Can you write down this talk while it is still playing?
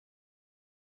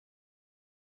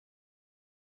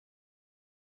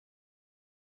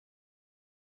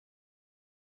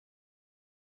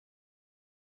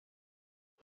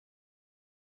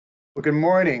Well, good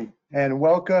morning and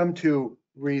welcome to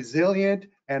Resilient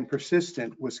and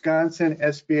Persistent, Wisconsin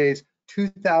SBA's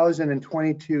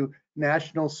 2022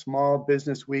 National Small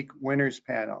Business Week Winners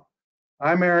Panel.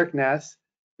 I'm Eric Ness,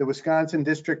 the Wisconsin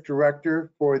District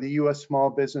Director for the U.S. Small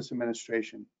Business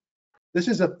Administration. This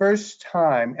is the first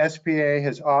time SBA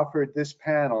has offered this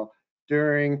panel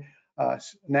during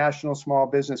National Small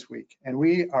Business Week, and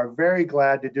we are very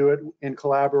glad to do it in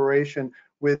collaboration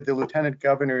with the Lieutenant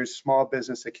Governor's Small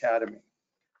Business Academy.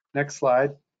 Next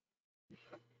slide.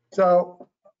 So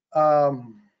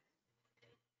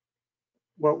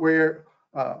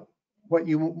what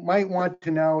you might want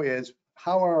to know is,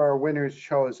 how are our winners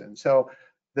chosen? So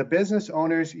the business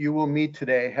owners you will meet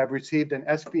today have received an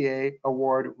SBA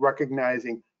award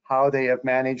recognizing how they have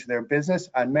managed their business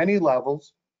on many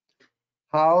levels,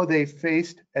 how they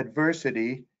faced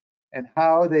adversity, and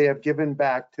how they have given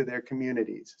back to their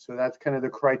communities. So that's kind of the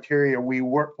criteria we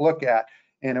look at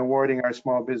in awarding our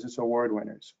Small Business Award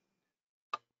winners.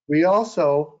 We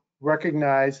also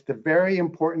recognize the very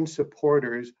important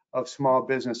supporters of small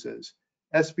businesses,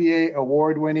 SBA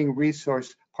award-winning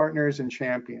resource partners and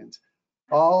champions,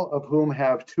 all of whom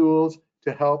have tools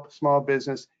to help small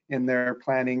business in their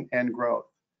planning and growth.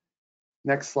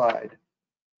 Next slide.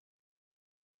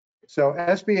 So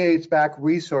SBA's back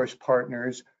resource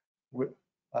partners with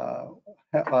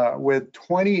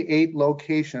 28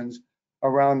 locations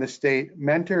around the state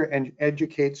mentor and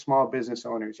educate small business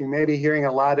owners. You may be hearing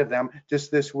a lot of them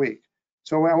just this week.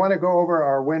 So I want to go over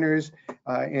our winners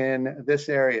in this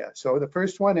area. So the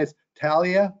first one is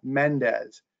Talia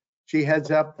Mendez. She heads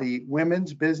up the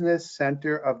Women's Business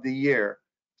Center of the Year.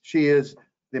 She is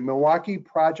the Milwaukee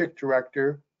Project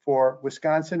Director for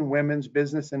Wisconsin Women's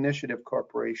Business Initiative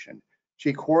Corporation.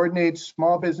 She coordinates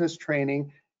small business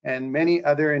training and many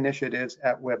other initiatives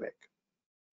at WBIC.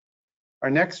 Our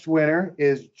next winner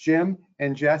is Jim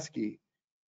Anjeski,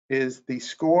 is the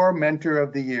SCORE Mentor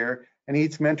of the Year, and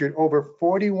he's mentored over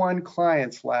 41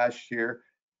 clients last year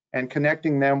and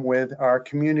connecting them with our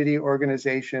community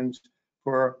organizations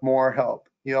for more help.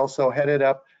 He also headed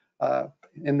up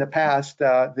in the past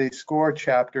the SCORE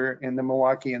chapter in the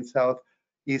Milwaukee and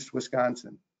Southeast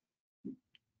Wisconsin.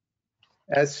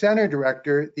 As Center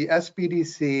Director, the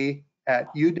SBDC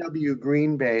at UW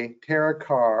Green Bay, Tara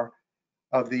Carr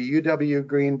of the UW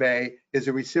Green Bay is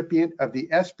a recipient of the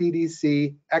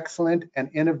SBDC Excellent and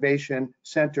Innovation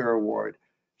Center Award.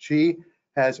 She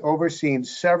has overseen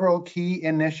several key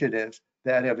initiatives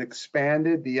that have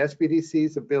expanded the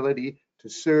SBDC's ability to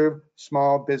serve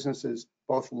small businesses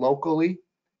both locally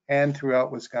and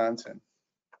throughout Wisconsin.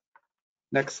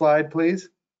 Next slide, please.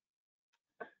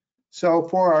 So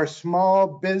for our small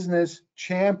business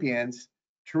champions,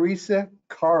 Teresa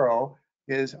Caro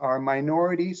is our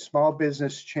minority small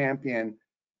business champion,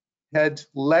 heads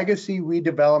Legacy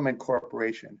Redevelopment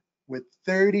Corporation. With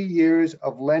 30 years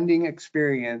of lending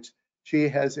experience, she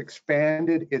has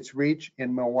expanded its reach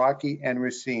in Milwaukee and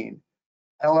Racine.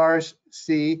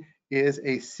 LRC is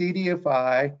a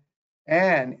CDFI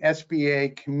and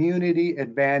SBA Community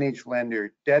Advantage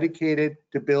lender dedicated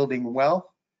to building wealth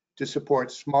to support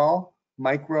small,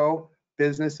 micro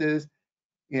businesses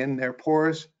in their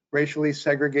poorest, racially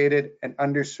segregated, and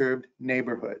underserved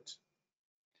neighborhoods.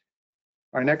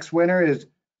 Our next winner is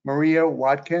Maria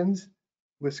Watkins,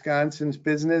 Wisconsin's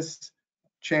business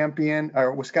champion,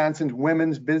 or Wisconsin's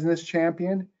women's business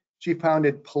champion. She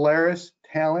founded Polaris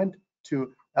Talent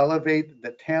to elevate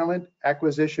the talent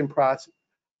acquisition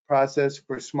process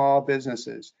for small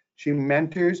businesses. She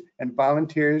mentors and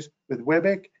volunteers with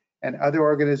WBIC and other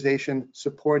organizations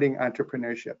supporting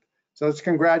entrepreneurship. So let's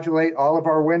congratulate all of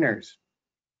our winners.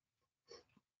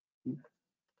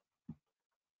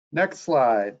 Next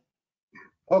slide.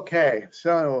 Okay,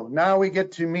 so now we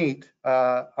get to meet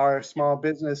our small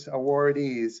business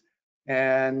awardees.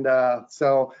 And I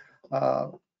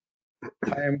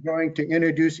am going to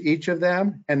introduce each of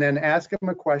them and then ask them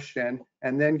a question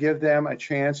and then give them a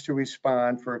chance to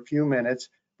respond for a few minutes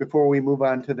before we move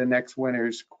on to the next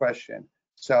winner's question.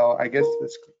 So I guess the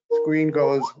screen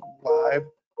goes live,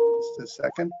 just a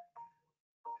second.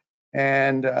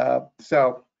 And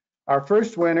so our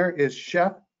first winner is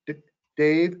Chef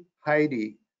Dave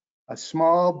Heidi, the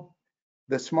Small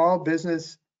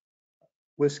Business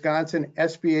Wisconsin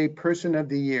SBA Person of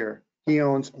the Year. He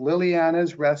owns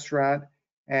Liliana's Restaurant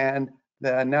and the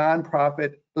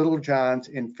nonprofit Little John's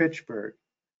in Fitchburg.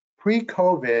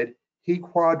 Pre-COVID, he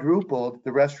quadrupled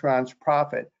the restaurant's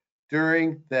profit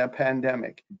during the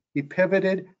pandemic. He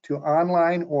pivoted to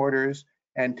online orders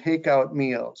and takeout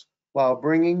meals while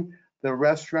bringing the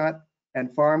restaurant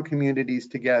and farm communities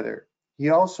together. He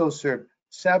also served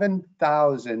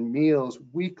 7,000 meals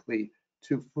weekly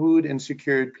to food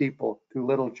insecure people through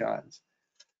Little John's.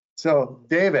 So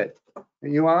David, are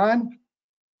you on?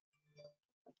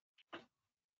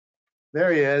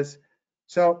 There he is.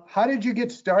 So how did you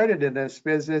get started in this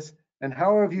business, and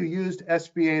how have you used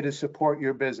SBA to support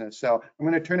your business? So I'm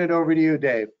going to turn it over to you,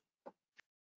 Dave.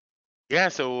 Yeah,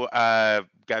 so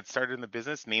got started in the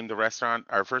business, named the restaurant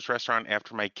our first restaurant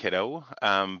after my kiddo.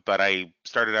 But I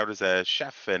started out as a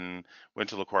chef and went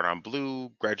to Le Cordon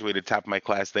Bleu, graduated top of my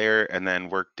class there, and then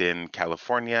worked in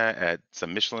California at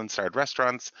some Michelin-starred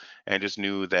restaurants, and just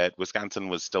knew that Wisconsin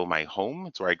was still my home.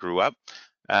 It's where I grew up.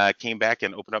 Came back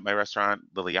and opened up my restaurant,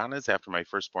 Liliana's, after my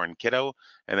firstborn kiddo.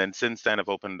 And then since then, I've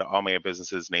opened all my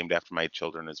businesses named after my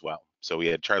children as well. So we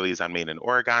had Charlie's on Main in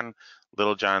Oregon.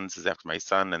 Little John's is after my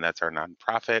son, and that's our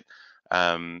nonprofit.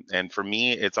 And for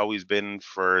me, it's always been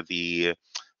for the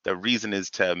reason is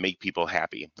to make people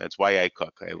happy. That's why I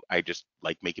cook. I just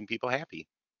like making people happy.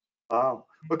 Wow.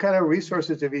 What kind of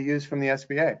resources have you used from the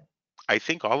SBA? I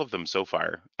think all of them so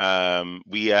far.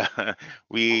 We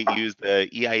used the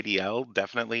EIDL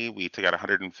definitely. We took out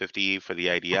 150 for the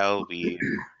IDL.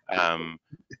 Um,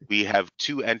 we have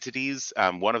two entities.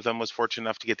 One of them was fortunate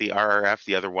enough to get the RRF.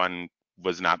 The other one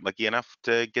was not lucky enough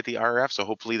to get the RRF. So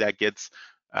hopefully that gets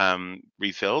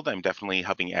refilled. I'm definitely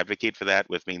helping advocate for that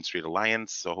with Main Street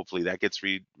Alliance. So hopefully that gets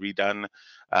redone.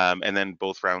 And then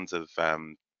both rounds of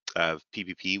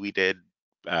PPP we did.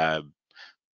 Uh,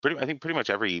 I think pretty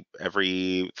much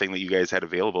everything that you guys had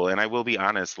available. And I will be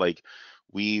honest, like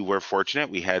we were fortunate,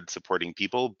 we had supporting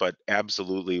people, but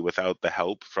absolutely without the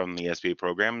help from the SBA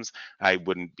programs, I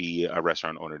wouldn't be a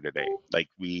restaurant owner today. Like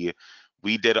we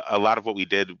did a lot of what we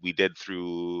did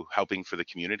through helping for the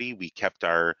community. We kept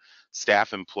our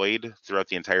staff employed throughout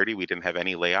the entirety. We didn't have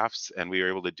any layoffs, and we were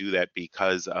able to do that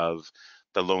because of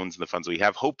the loans and the funds we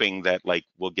have, hoping that like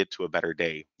we'll get to a better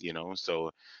day, you know. So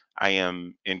I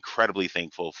am incredibly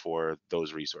thankful for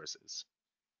those resources.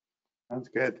 Sounds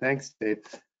good. Thanks, Dave.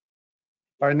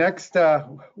 Our next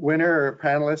winner or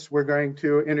panelist we're going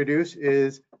to introduce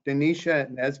is Denisha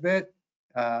Nesbitt,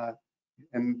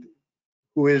 and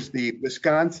who is the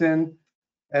Wisconsin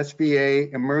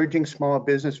SBA Emerging Small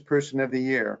Business Person of the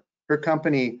Year. Her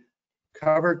company,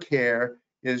 Cover Care,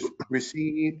 is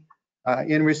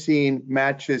in Racine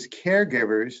matches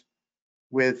caregivers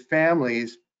with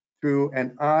families through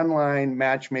an online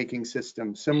matchmaking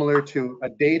system similar to a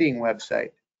dating website.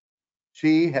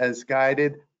 She has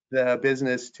guided the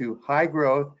business to high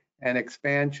growth and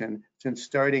expansion since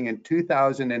starting in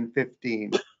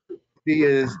 2015. She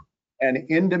is an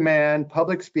in-demand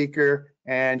public speaker,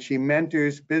 and she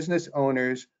mentors business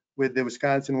owners with the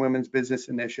Wisconsin Women's Business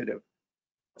Initiative.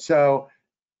 So,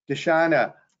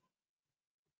 Deshana,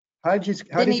 how did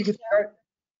you get started?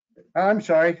 I'm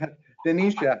sorry,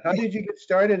 Denisha, how did you get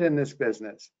started in this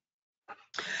business?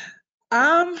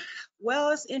 Well,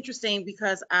 it's interesting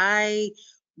because I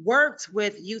worked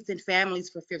with youth and families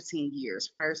for 15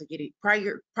 years prior to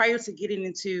getting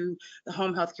into the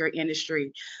home healthcare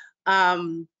industry.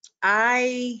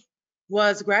 I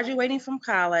was graduating from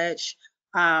college.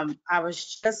 I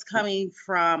was just coming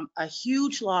from a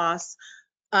huge loss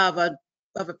of a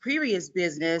previous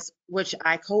business, which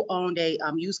I co-owned a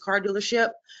used car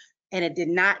dealership, and it did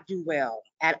not do well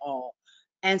at all.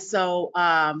 And so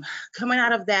coming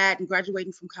out of that and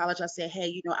graduating from college, I said, hey,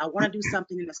 you know, I want to do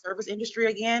something in the service industry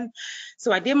again.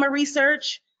 So I did my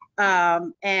research,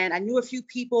 and I knew a few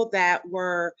people that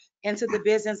were into the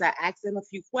business. I asked them a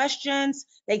few questions.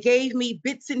 They gave me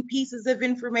bits and pieces of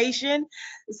information.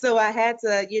 So I had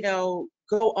to, you know,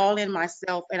 go all in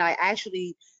myself. And I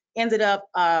actually ended up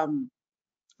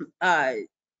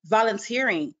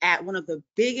volunteering at one of the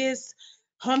biggest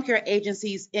home care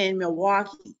agencies in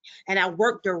Milwaukee, and I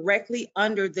worked directly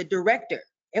under the director.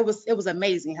 It was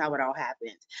amazing how it all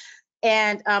happened.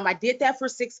 And I did that for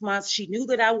 6 months. She knew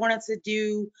that I wanted to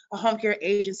do a home care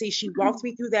agency. She walked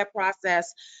me through that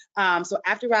process. So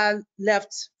after I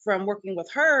left from working with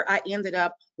her, I ended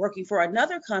up working for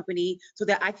another company so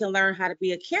that I can learn how to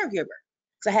be a caregiver.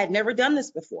 So I had never done this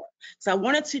before. So I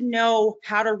wanted to know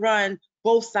how to run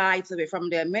both sides of it,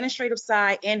 from the administrative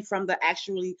side and from the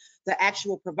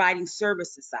actual providing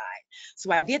services side.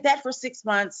 So I did that for 6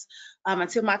 months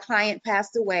until my client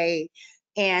passed away.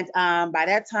 And by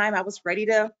that time, I was ready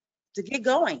to get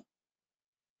going.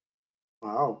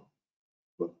 Wow.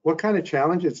 What kind of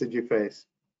challenges did you face?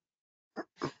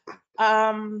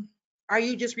 Are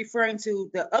you just referring to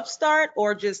the upstart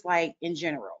or just like in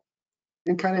general?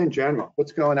 And kind of in general,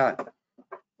 what's going on?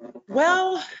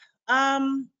 Well,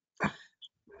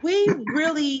 we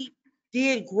really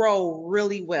did grow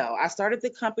really well. I started the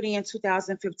company in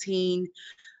 2015.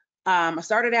 I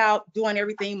started out doing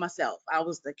everything myself. I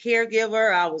was the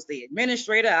caregiver, I was the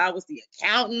administrator, I was the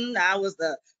accountant, I was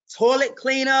the toilet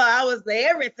cleaner, I was the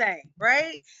everything,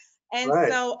 right? And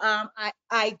Right. so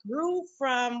I grew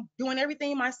from doing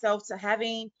everything myself to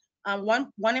having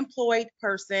one employed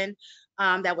person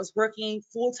that was working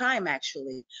full time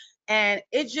actually, and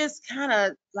it just kind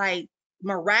of like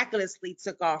miraculously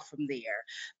took off from there.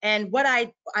 And what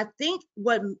I think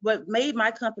what made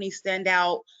my company stand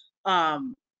out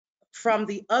um, from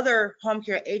the other home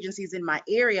care agencies in my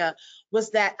area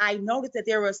was that I noticed that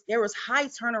there was high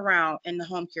turnaround in the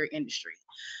home care industry.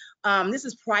 This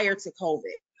is prior to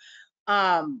COVID.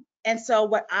 And so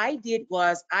what I did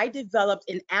was I developed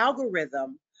an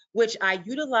algorithm which I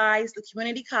utilized the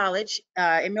community college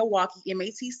in Milwaukee,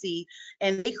 MATC,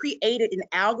 and they created an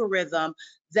algorithm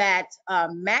that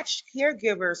matched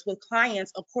caregivers with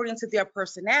clients according to their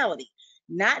personality,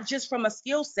 not just from a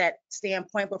skill set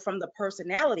standpoint, but from the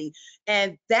personality.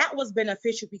 And that was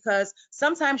beneficial because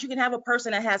sometimes you can have a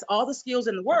person that has all the skills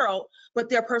in the world, but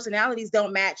their personalities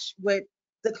don't match with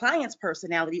the client's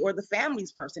personality or the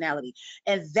family's personality.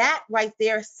 And that right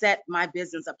there set my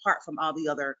business apart from all the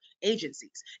other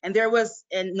agencies. And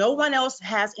no one else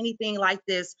has anything like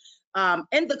this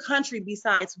in the country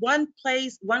besides one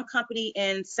company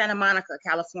in Santa Monica,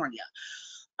 California.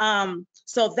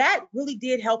 So that really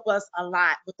did help us a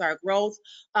lot with our growth.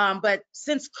 But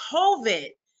since COVID,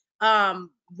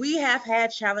 we have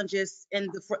had challenges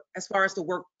as far as the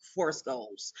workforce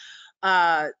goes.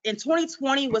 In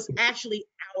 2020 was actually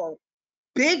our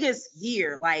biggest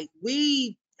year. Like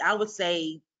I would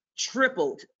say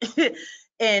tripled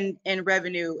in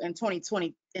revenue in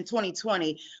 2020.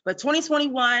 But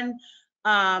 2021,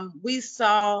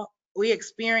 we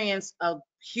experienced a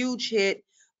huge hit.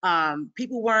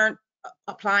 People weren't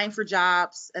applying for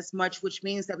jobs as much, which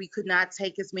means that we could not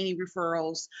take as many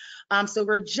referrals. So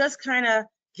we're just kind of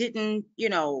getting,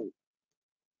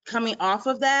 coming off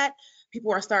of that.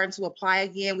 People are starting to apply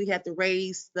again. We had to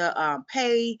raise the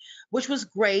pay, which was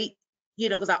great,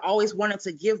 because I always wanted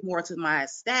to give more to my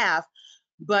staff,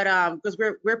 but because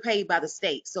we're paid by the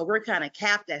state, so we're kind of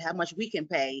capped at how much we can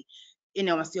pay,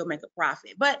 and still make a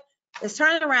profit. But it's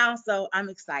turning around, so I'm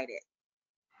excited.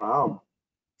 Wow.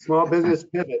 Small business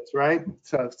pivots, right?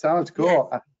 So it sounds cool.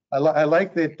 Yes. I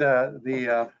like that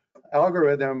the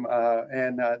algorithm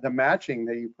and the matching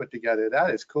that you put together. That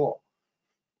is cool.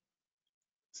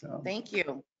 So Thank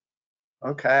you.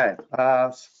 okay.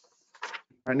 Our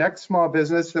next small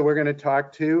business that we're going to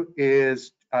talk to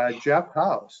is Jeff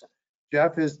House.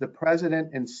 Jeff is the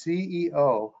president and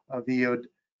CEO of the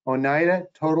Oneida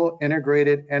Total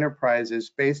Integrated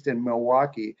Enterprises based in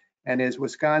Milwaukee and is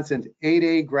Wisconsin's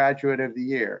 8A Graduate of the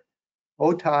Year.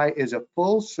 OTI is a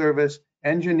full-service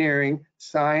engineering,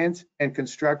 science, and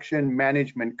construction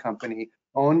management company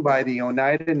owned by the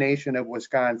Oneida Nation of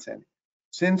Wisconsin.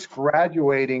 Since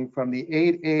graduating from the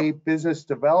 8A Business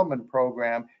Development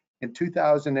Program in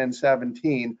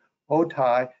 2017,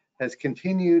 OTI has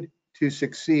continued to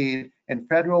succeed in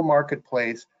federal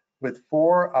marketplace with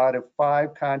 4 out of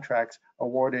 5 contracts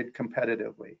awarded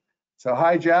competitively. So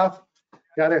hi, Jeff.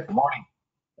 Good morning.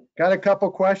 Got a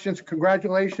couple questions.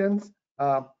 Congratulations.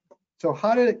 So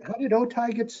how did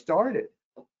OTI get started?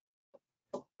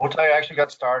 OTI actually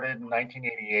got started in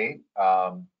 1988.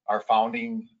 Our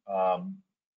founding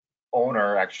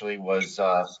owner actually was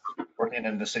working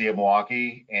in the city of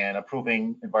Milwaukee and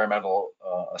approving environmental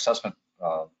assessment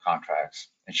contracts.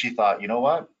 And she thought, you know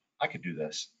what, I could do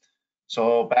this.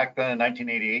 So back then in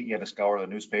 1988, you had to scour the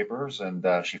newspapers, and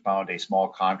she found a small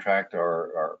contract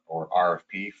or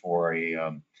RFP for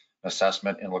a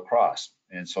assessment in La Crosse.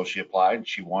 And so she applied,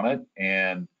 she won it,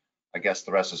 and I guess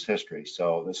the rest is history.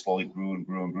 So this slowly grew and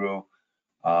grew and grew.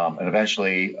 And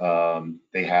eventually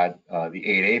they had the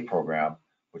 8A program,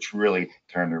 which really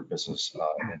turned their business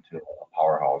into a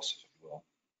powerhouse, if you will.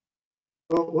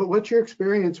 Well, what's your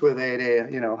experience with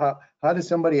 8A? How does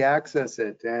somebody access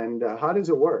it, and how does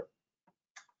it work?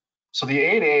 So the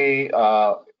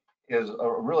 8A is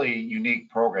a really unique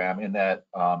program in that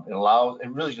it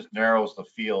really just narrows the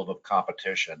field of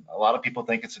competition. A lot of people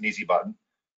think it's an easy button.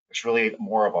 It's really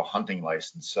more of a hunting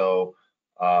license. So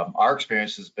our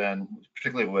experience has been,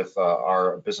 particularly with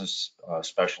our business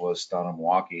specialists down in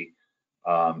Milwaukee,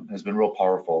 has been real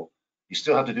powerful. You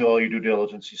still have to do all your due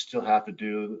diligence. You still have to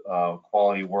do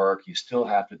quality work. You still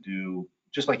have to do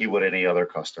just like you would any other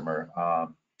customer.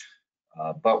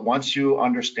 But once you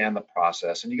understand the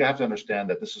process, and you have to understand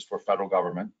that this is for federal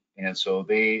government, and so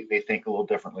they think a little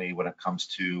differently when it comes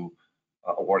to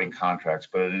awarding contracts,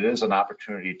 but it is an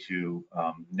opportunity to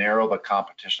narrow the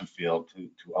competition field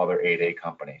to other 8A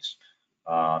companies.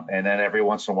 And then every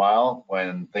once in a while,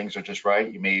 when things are just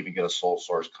right, you may even get a sole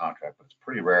source contract, but it's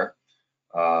pretty rare,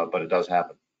 but it does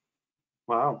happen.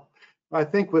 Wow. I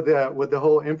think with the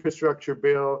whole infrastructure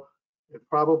bill, it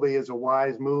probably is a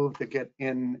wise move to get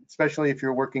in, especially if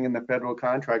you're working in the federal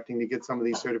contracting, to get some of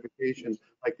these certifications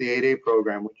like the 8A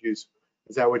program, which is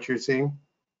that what you're seeing?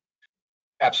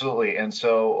 Absolutely. And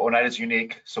so Oneida is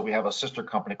unique. So we have a sister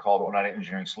company called Oneida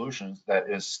Engineering Solutions that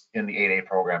is in the 8A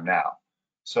program now.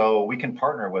 So we can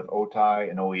partner with OTI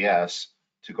and OES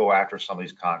to go after some of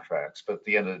these contracts. But at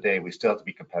the end of the day, we still have to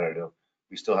be competitive.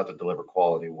 We still have to deliver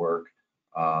quality work.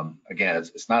 Again,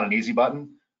 it's not an easy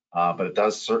button, but it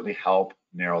does certainly help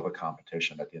narrow the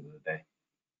competition at the end of the day.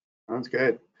 Sounds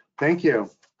good. Thank you.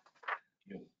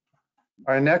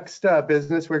 Our next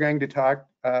business we're going to talk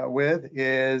with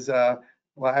is,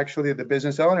 well, actually the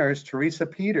business owner is Teresa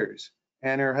Peters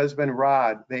and her husband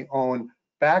Rod. They own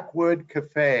Backwood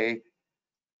Cafe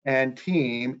and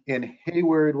Team in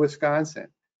Hayward, Wisconsin.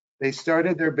 They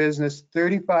started their business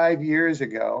 35 years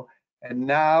ago and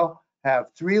now have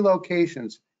 3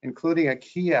 locations, including a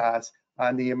kiosk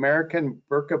on the American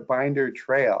Birkebinder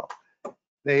Trail.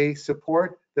 They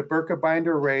support the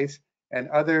Birkebinder race and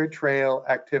other trail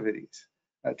activities.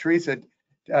 Teresa,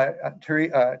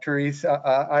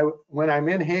 when I'm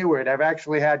in Hayward, I've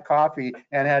actually had coffee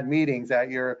and had meetings at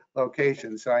your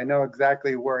location, so I know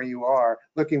exactly where you are.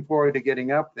 Looking forward to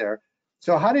getting up there.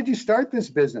 So how did you start this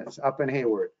business up in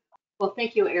Hayward? Well,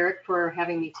 thank you, Eric, for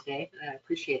having me today. I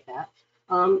appreciate that.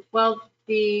 Well,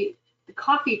 the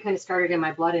coffee kind of started in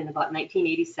my blood in about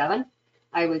 1987.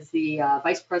 I was the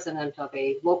vice president of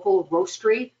a local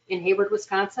roastery in Hayward,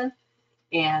 Wisconsin.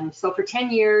 And so for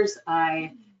 10 years,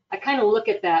 I kind of look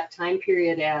at that time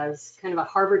period as kind of a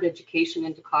Harvard education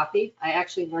into coffee. I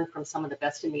actually learned from some of the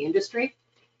best in the industry.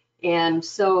 And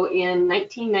so in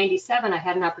 1997, I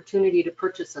had an opportunity to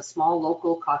purchase a small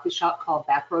local coffee shop called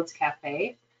Backroads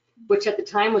Cafe, which at the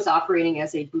time was operating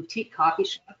as a boutique coffee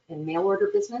shop and mail order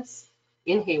business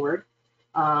in Hayward.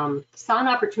 Saw an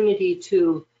opportunity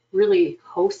to really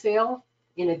wholesale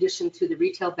in addition to the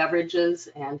retail beverages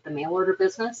and the mail order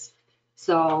business.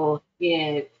 So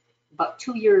about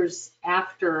 2 years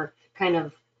after kind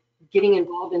of getting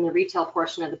involved in the retail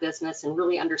portion of the business and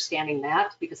really understanding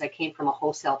that, because I came from a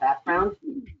wholesale background,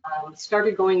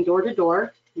 started going door to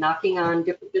door, knocking on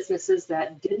different businesses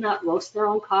that did not roast their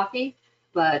own coffee,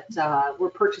 but were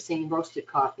purchasing roasted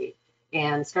coffee,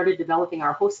 and started developing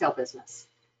our wholesale business.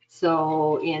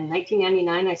 So in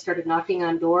 1999, I started knocking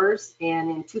on doors,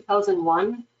 and in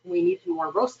 2001, we needed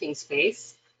more roasting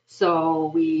space.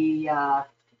 So we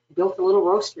built a little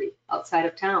roastery outside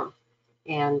of town.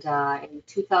 And in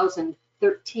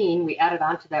 2013, we added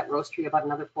on to that roastery about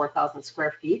another 4,000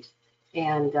 square feet.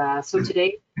 And so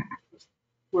today,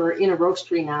 we're in a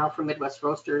roastery now for Midwest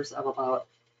Roasters of about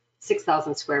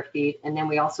 6,000 square feet. And then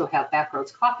we also have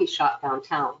Backroads Coffee Shop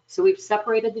downtown. So we've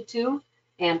separated the two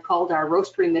and called our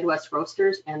roastery Midwest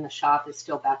Roasters, and the shop is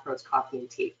still Backroads Coffee and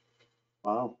Tea.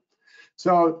 Wow.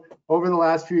 So over the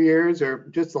last few years, or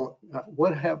just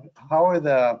how are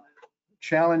the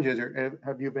challenges, or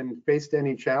have you been faced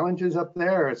any challenges up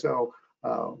there? Or so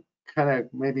kind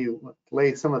of maybe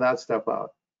lay some of that stuff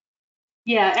out.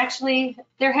 Yeah, actually,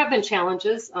 there have been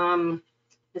challenges,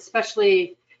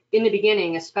 especially in the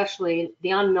beginning, especially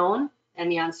the unknown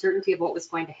and the uncertainty of what was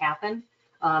going to happen.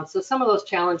 So some of those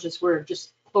challenges were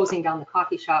just closing down the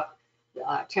coffee shop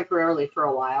temporarily for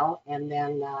a while, and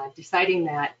then deciding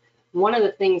that one of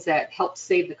the things that helped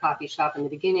save the coffee shop in the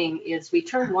beginning is we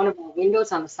turned one of our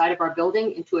windows on the side of our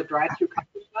building into a drive-through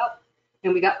coffee shop,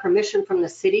 and we got permission from the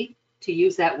city to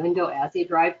use that window as a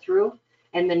drive-through.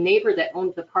 And the neighbor that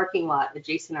owned the parking lot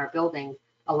adjacent our building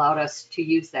allowed us to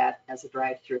use that as a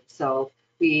drive-through. So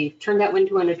we turned that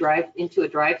window into a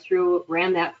drive-through,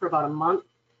 ran that for about a month,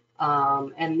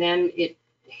 and then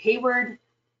Hayward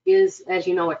is, as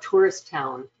you know, a tourist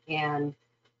town, and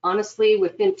honestly,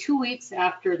 within 2 weeks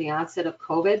after the onset of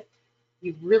COVID,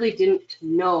 you really didn't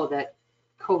know that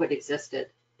COVID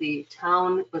existed. The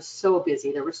town was so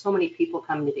busy. There were so many people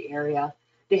coming to the area.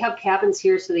 They have cabins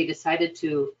here, so they decided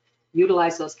to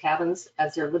utilize those cabins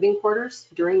as their living quarters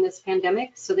during this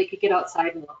pandemic, so they could get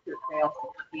outside and walk their trails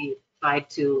and be tied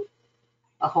to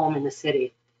a home in the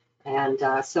city. And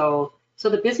so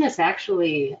the business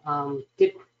actually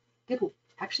did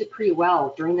actually pretty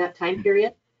well during that time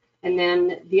period. And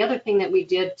then the other thing that we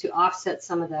did to offset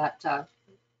some of that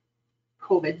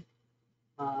COVID,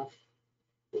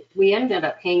 we ended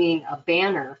up hanging a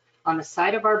banner on the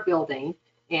side of our building,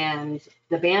 and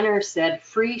the banner said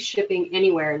free shipping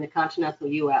anywhere in the continental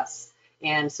US.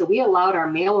 And so we allowed our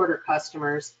mail order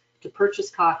customers to purchase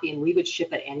coffee, and we would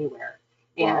ship it anywhere.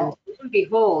 And Wow. and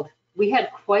behold, we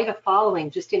had quite a following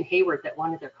just in Hayward that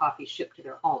wanted their coffee shipped to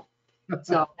their home.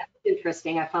 So that's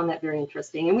interesting. I found that very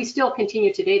interesting. And we still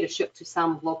continue today to ship to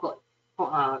some local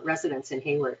residents in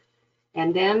Hayward.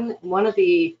 And then one of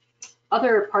the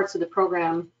other parts of the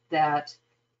program that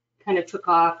kind of took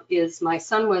off is my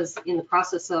son was in the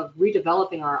process of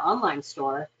redeveloping our online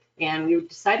store, and we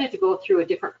decided to go through a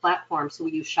different platform. So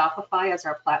we use Shopify as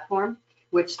our platform,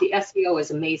 which the SEO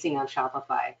is amazing on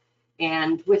Shopify.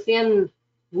 And within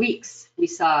weeks, we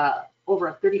saw over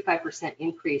a 35%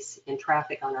 increase in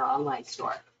traffic on our online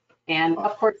store. And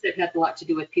of course, it had a lot to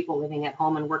do with people living at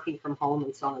home and working from home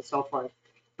and so on and so forth.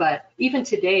 But even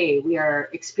today, we are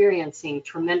experiencing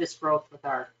tremendous growth with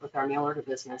our mail order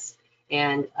business.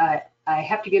 And I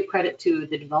have to give credit to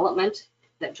the development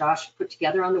that Josh put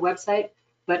together on the website,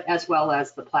 but as well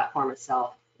as the platform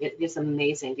itself. It is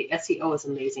amazing. The SEO is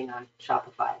amazing on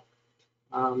Shopify.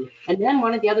 And then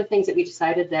one of the other things that we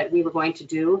decided that we were going to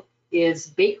do is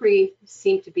bakery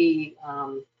seemed to be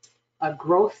a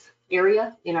growth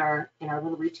area in our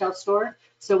little retail store.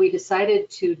 So we decided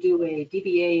to do a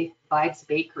DBA Vibes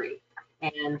Bakery,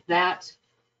 and that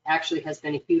actually has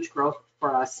been a huge growth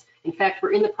for us. In fact,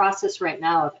 we're in the process right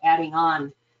now of adding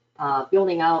on,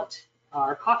 building out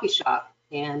our coffee shop,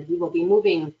 and we will be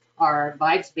moving our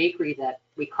Vibes Bakery that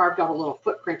we carved out a little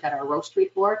footprint at our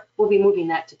roastery for. We'll be moving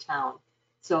that to town.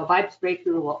 So Vibes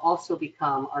Bakery will also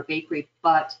become our bakery,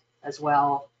 but as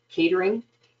well catering,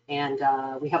 and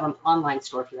we have an online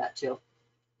store for that too.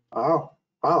 Oh,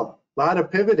 wow. A lot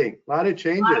of pivoting, a lot of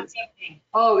changes.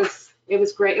 Oh, it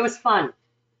was great. It was fun.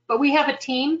 But we have a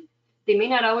team. They may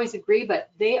not always agree, but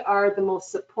they are the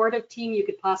most supportive team you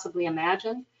could possibly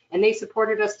imagine. And they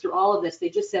supported us through all of this. They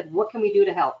just said, what can we do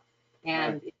to help?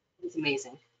 And it was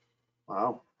amazing.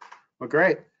 Wow. Well,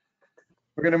 great.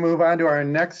 We're going to move on to our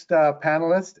next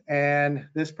panelist, and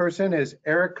this person is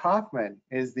Eric Kaufman,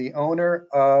 is the owner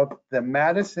of the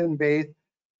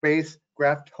Madison-based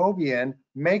Graftobian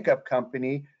Makeup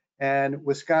Company and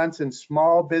Wisconsin's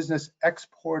Small Business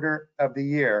Exporter of the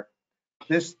Year.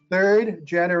 This third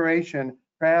generation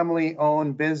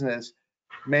family-owned business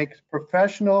makes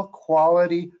professional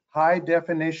quality, high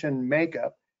definition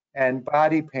makeup and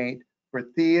body paint for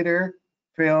theater,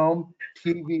 film,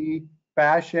 TV,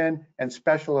 fashion, and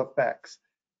special effects.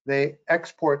 They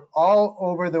export all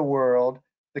over the world.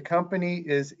 The company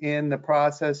is in the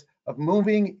process of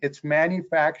moving its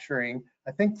manufacturing,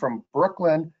 I think, from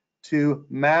Brooklyn to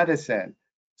Madison.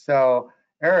 So,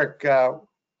 Eric, how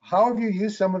have you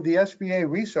used some of the SBA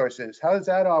resources? How does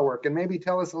that all work? And maybe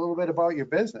tell us a little bit about your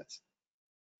business.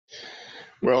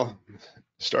 Well,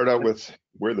 start out with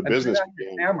where the business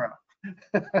began. Camera.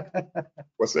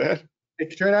 What's that?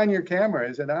 Turn on your camera.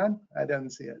 Is it on? I don't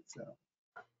see it. So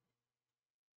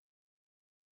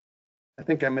I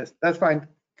think I missed. That's fine.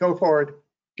 Go forward.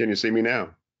 Can you see me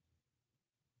now?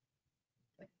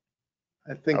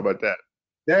 I think. How about that?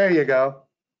 There you go.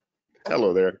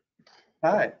 Hello there.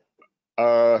 Hi.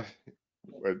 To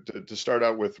start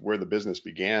out with where the business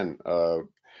began,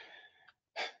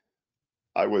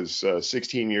 I was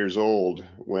 16 years old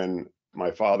when my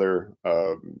father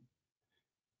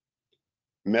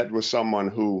met with someone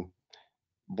who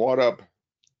bought up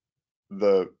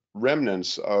the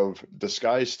remnants of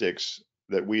disguise sticks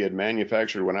that we had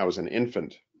manufactured when I was an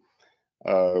infant.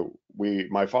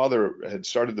 My father had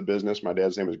started the business. My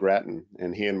dad's name was Grattan,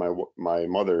 and he and my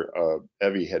mother,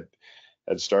 Evie, had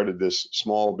started this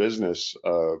small business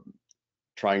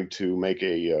trying to make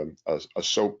a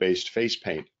soap-based face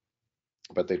paint,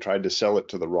 but they tried to sell it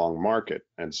to the wrong market,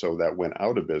 and so that went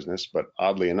out of business. But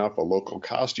oddly enough, a local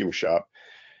costume shop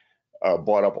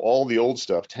bought up all the old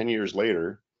stuff 10 years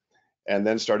later and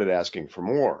then started asking for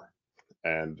more.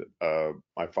 And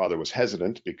my father was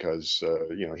hesitant because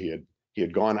he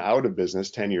had gone out of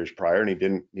business 10 years prior, and he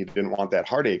didn't want that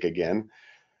heartache again.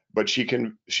 But she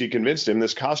convinced him,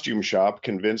 this costume shop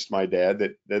convinced my dad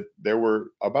that there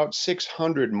were about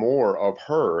 600 more of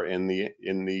her in the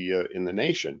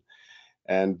nation,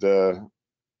 and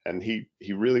he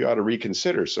really ought to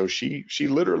reconsider. So she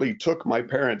literally took my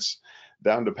parents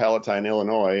down to Palatine,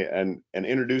 Illinois, and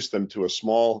introduced them to a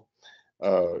small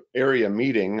area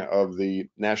meeting of the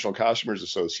National Costumers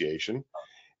Association.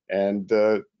 And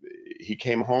he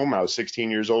came home. I was 16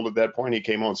 years old at that point. He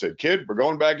came home and said, "Kid, we're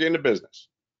going back into business."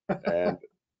 And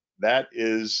that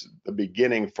is the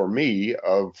beginning for me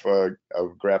of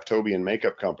Graftobian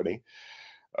Makeup Company.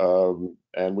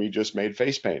 And we just made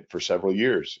face paint for several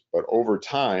years. But over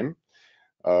time,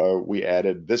 we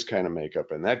added this kind of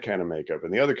makeup and that kind of makeup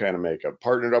and the other kind of makeup,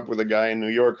 partnered up with a guy in New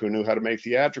York who knew how to make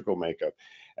theatrical makeup.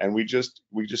 And we just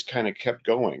kind of kept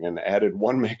going and added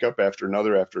one makeup after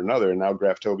another, and now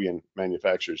Graftobian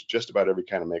manufactures just about every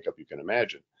kind of makeup you can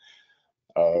imagine.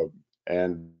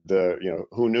 And you know,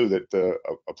 who knew that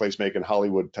a place making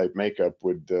Hollywood type makeup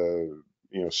would you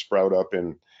know, sprout up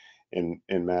in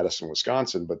Madison,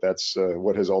 Wisconsin? But that's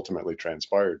what has ultimately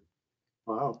transpired.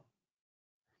 Wow.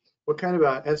 What kind of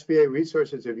SBA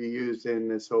resources have you used in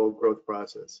this whole growth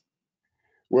process?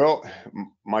 Well,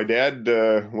 my dad,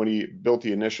 when he built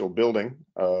the initial building,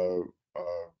 I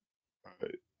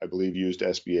believe used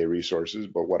SBA resources.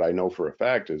 But what I know for a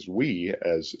fact is we,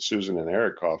 as Susan and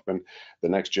Eric Kaufman, the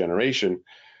next generation,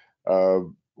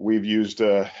 we've used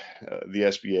the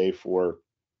SBA for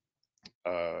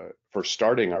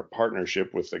starting our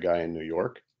partnership with the guy in New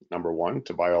York, number one,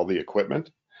 to buy all the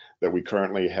equipment that we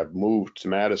currently have moved to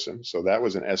Madison. So that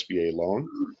was an SBA loan.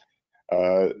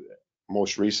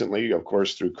 Most recently, of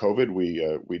course, through COVID,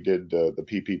 we did the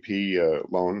PPP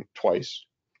loan twice.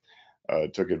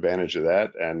 Took advantage of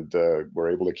that, and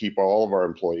were able to keep all of our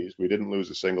employees. We didn't lose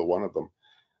a single one of them.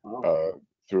 Wow.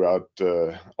 Throughout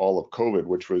all of COVID,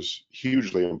 which was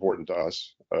hugely important to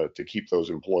us to keep those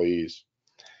employees.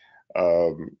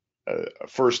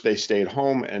 First, they stayed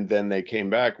home, and then they came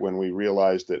back when we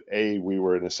realized that we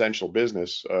were an essential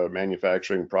business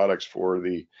manufacturing products for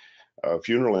the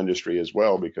funeral industry as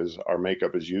well, because our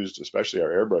makeup is used, especially our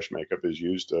airbrush makeup, is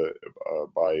used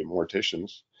by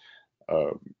morticians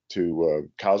to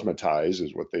cosmetize,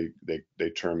 is what they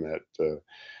term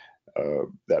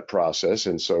that process.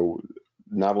 And so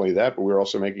not only that, but we were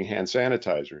also making hand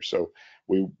sanitizer. So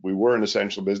we were an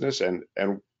essential business, and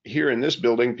here in this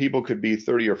building, people could be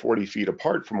 30 or 40 feet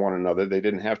apart from one another. They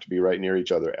didn't have to be right near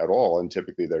each other at all, and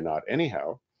typically they're not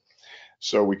anyhow.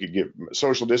 So we could get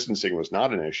social distancing was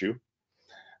not an issue.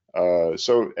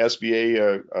 So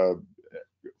SBA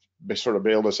sort of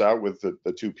bailed us out with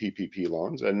the two PPP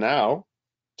loans, and now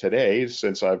today,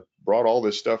 since I've brought all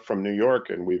this stuff from New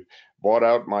York and we've bought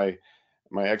out my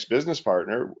ex-business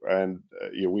partner, and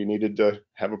you know, we needed to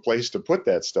have a place to put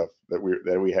that stuff that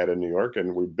we had in New York,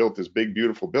 and we built this big,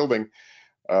 beautiful building,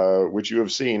 which you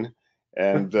have seen,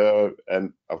 and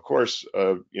of course,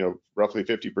 you know, roughly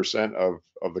 50%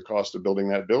 of the cost of building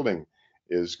that building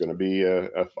is going to be an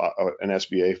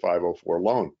SBA 504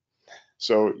 loan.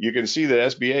 So you can see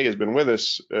that SBA has been with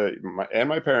us and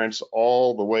my parents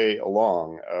all the way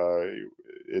along.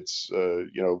 It's you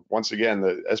know, once again,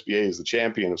 the SBA is the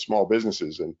champion of small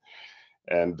businesses,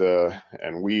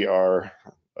 and we are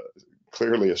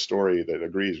clearly a story that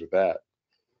agrees with that.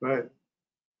 Right.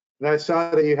 And I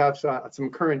saw that you have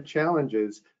some current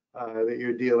challenges that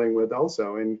you're dealing with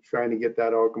also in trying to get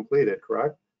that all completed,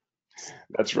 correct?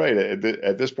 That's right.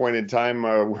 At this point in time,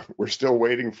 we're still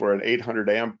waiting for an 800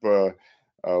 amp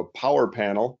power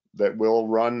panel that will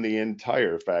run the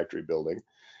entire factory building.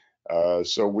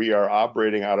 So we are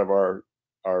operating out of our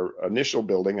initial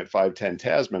building at 510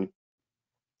 Tasman.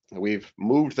 We've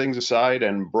moved things aside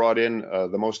and brought in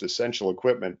the most essential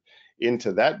equipment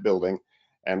into that building,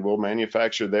 and we'll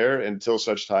manufacture there until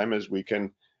such time as we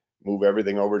can move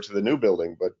everything over to the new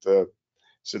building. But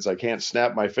since I can't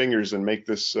snap my fingers and make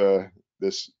this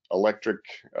electric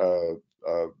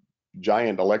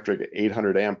giant electric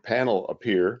 800 amp panel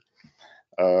appear,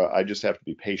 I just have to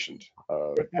be patient.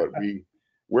 But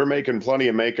we're making plenty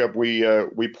of makeup.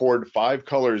 We poured 5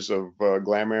 colors of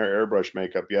Glam-Air airbrush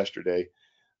makeup yesterday,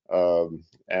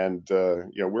 and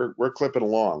you know, we're clipping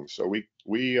along. So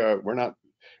we're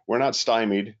not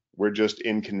stymied. We're just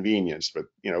inconvenienced. But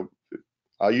you know,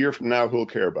 a year from now, who'll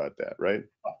care about that, right?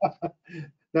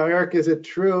 Now, Eric, is it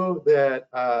true that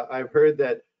I've heard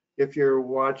that if you're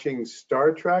watching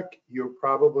Star Trek, you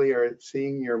probably are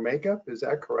seeing your makeup? Is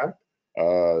that correct?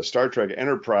 Star Trek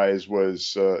Enterprise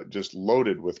was just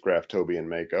loaded with Graftobian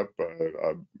makeup.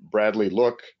 Bradley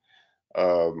Look,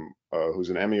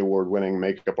 who's an Emmy Award-winning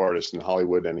makeup artist in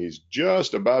Hollywood, and he's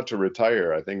just about to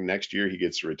retire. I think next year he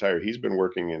gets to retire. He's been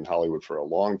working in Hollywood for a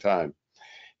long time.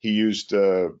 He used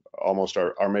almost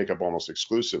our makeup almost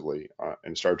exclusively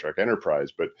in Star Trek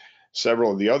Enterprise, but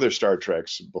several of the other Star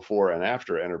Treks before and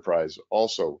after Enterprise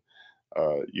also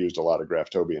used a lot of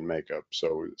Graftobian makeup.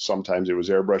 So sometimes it was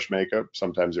airbrush makeup,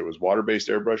 sometimes it was water-based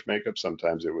airbrush makeup,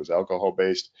 sometimes it was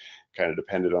alcohol-based, kind of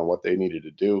depended on what they needed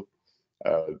to do.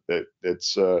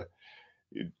 It's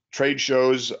trade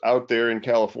shows out there in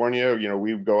California. You know,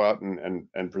 we go out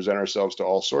and present ourselves to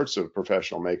all sorts of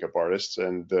professional makeup artists,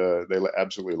 and they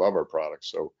absolutely love our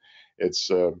products. So it's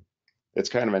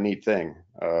kind of a neat thing,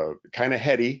 kind of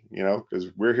heady, you know, because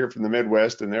we're here from the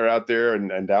Midwest and they're out there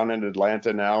and down in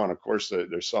Atlanta now. And of course,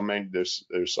 there's some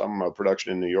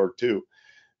production in New York too,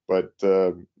 but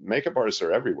makeup artists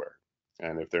are everywhere.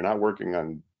 And if they're not working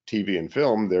on TV and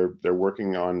film, they're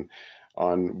working on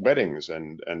weddings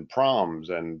and proms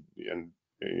and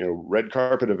red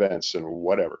carpet events and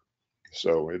whatever.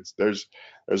 So there's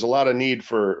a lot of need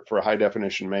for high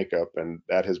definition makeup, and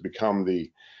that has become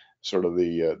the sort of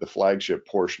the flagship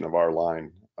portion of our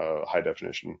line, high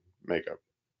definition makeup.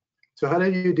 So how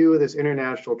did you do with this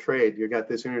international trade? You got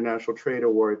this international trade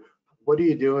award. What are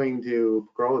you doing to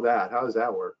grow that? How does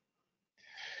that work?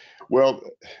 Well,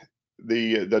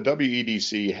 the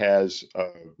WEDC has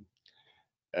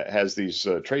these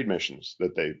trade missions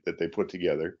that they put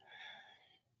together,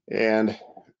 and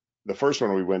the first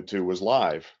one we went to was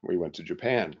live. We went to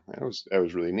Japan. That was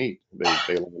really neat.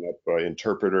 They line up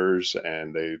interpreters,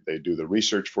 and they do the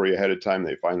research for you ahead of time.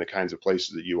 They find the kinds of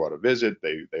places that you ought to visit.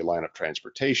 They line up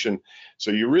transportation. So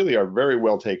you really are very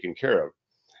well taken care of.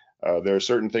 There are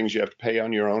certain things you have to pay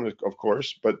on your own, of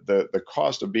course, but the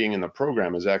cost of being in the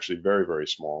program is actually very, very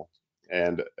small.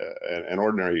 And an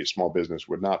ordinary small business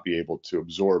would not be able to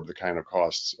absorb the kind of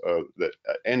costs that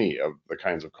any of the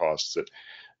kinds of costs that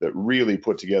really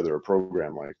put together a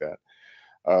program like that.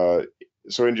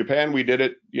 So in Japan, we did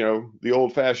it, the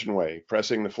old-fashioned way,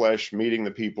 pressing the flesh, meeting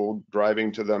the people,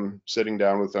 driving to them, sitting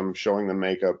down with them, showing them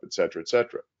makeup, et cetera, et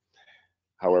cetera.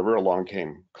 However, along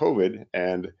came COVID,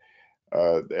 and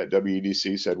at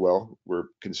WEDC said, well, we're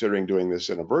considering doing this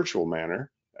in a virtual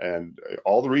manner, and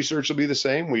all the research will be the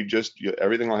same.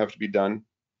 Everything will have to be done,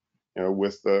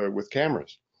 with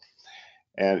cameras.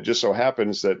 And it just so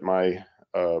happens that my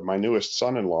new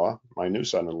son-in-law,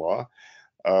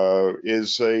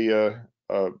 is a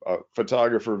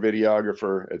photographer,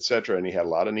 videographer, etc., and he had a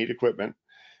lot of neat equipment.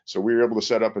 So we were able to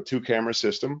set up a 2-camera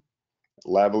system,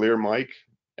 lavalier mic,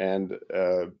 and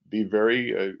have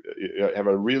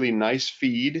a really nice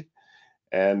feed,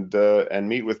 and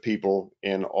meet with people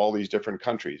in all these different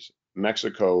countries: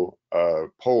 Mexico,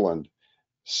 Poland,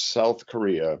 South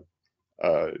Korea,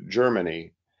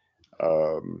 Germany.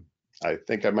 I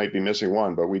think I might be missing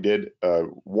one, but we did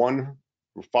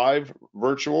 5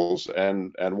 virtuals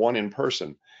and 1 in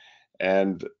person,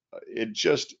 and it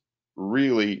just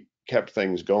really kept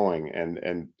things going.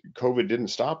 And COVID didn't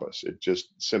stop us; it just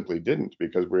simply didn't,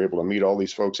 because we're able to meet all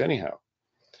these folks anyhow.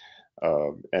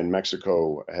 And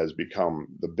Mexico has become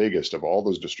the biggest of all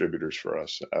those distributors for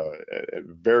us.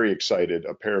 Very excited.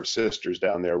 A pair of sisters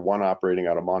down there, one operating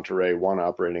out of Monterrey, one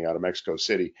operating out of Mexico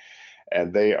City.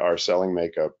 And they are selling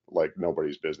makeup like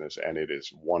nobody's business. And it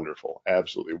is wonderful,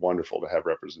 absolutely wonderful to have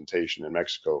representation in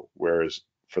Mexico, whereas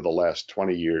for the last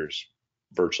 20 years,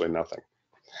 virtually nothing.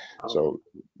 So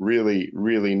really,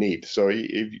 really neat. So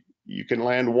if you can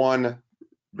land one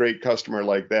great customer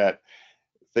like that,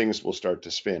 things will start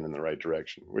to spin in the right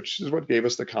direction, which is what gave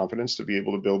us the confidence to be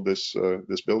able to build this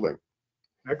building.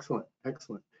 Excellent,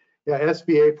 excellent. Yeah,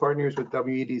 SBA partners with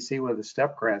WEDC with the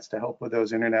STEP grants to help with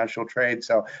those international trades.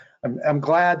 So I'm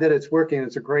glad that it's working.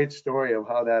 It's a great story of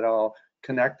how that all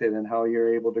connected and how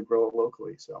you're able to grow it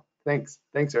locally. So thanks,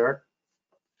 Eric.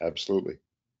 Absolutely.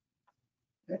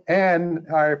 And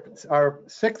our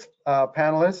 6th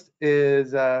panelist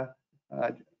is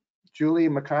Julie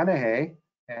McConaughey,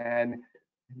 and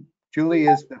Julie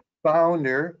is the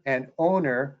founder and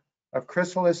owner of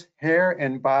Chrysalis Hair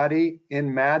and Body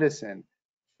in Madison.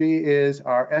 She is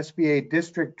our SBA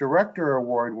District Director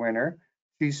Award winner.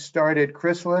 She started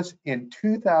Chrysalis in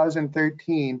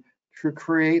 2013 to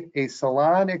create a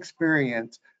salon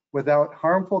experience without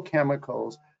harmful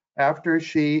chemicals after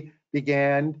she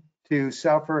began to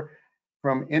suffer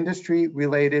from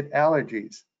industry-related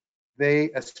allergies.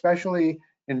 They especially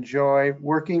enjoy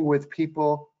working with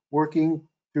people working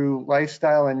through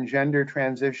lifestyle and gender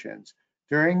transitions.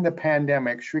 During the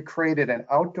pandemic, she created an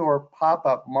outdoor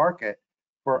pop-up market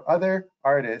for other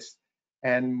artists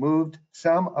and moved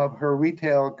some of her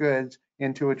retail goods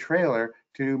into a trailer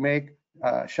to make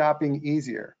shopping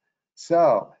easier.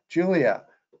 So, Julia,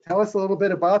 tell us a little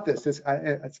bit about this.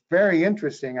 It's very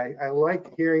interesting. I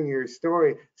like hearing your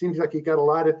story. Seems like you got a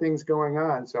lot of things going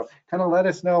on. So kind of let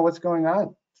us know what's going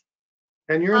on.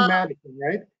 And you're in Madison,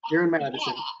 right? You're in Madison.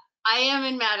 Yeah, I am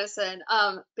in Madison.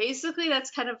 Basically, that's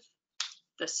kind of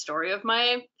the story of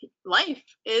my life,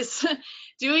 is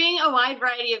doing a wide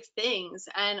variety of things,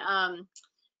 and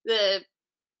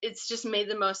it's just made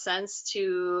the most sense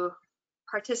to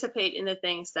participate in the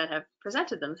things that have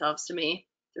presented themselves to me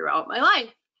throughout my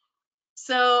life.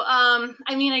 So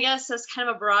I mean, I guess that's kind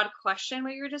of a broad question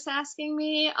what you were just asking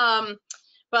me,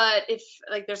 but if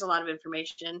there's a lot of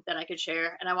information that I could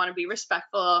share, and I want to be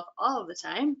respectful of all of the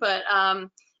time, but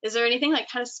is there anything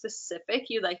kind of specific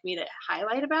you'd like me to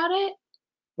highlight about it?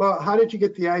 Well, how did you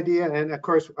get the idea? And of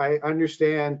course, I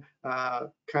understand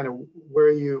kind of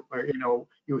where you are. You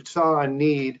you saw a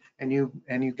need and you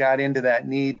got into that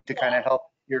need to kind of help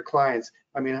your clients.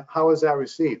 I mean, how was that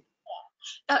received?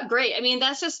 Great. I mean,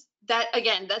 that's just that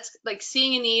again, that's like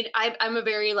seeing a need. I'm a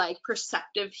very like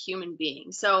perceptive human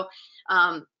being. So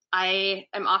I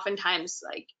am oftentimes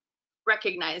like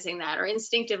recognizing that, or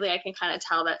instinctively I can kind of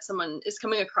tell that someone is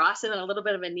coming across in a little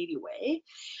bit of a needy way.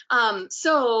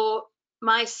 So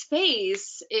my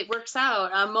space, it works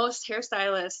out. Most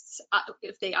hairstylists,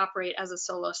 if they operate as a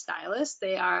solo stylist,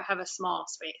 they have a small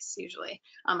space usually,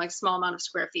 like a small amount of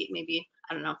square feet, maybe,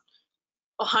 I don't know,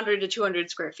 100 to 200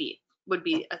 square feet would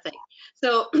be a thing.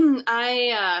 So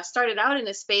I started out in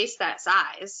a space that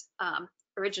size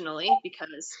originally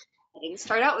because I didn't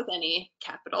start out with any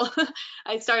capital.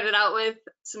 I started out with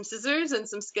some scissors and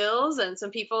some skills and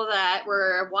some people that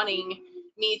were wanting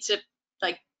me to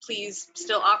like please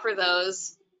still offer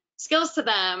those skills to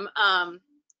them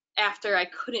after I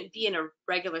couldn't be in a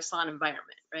regular salon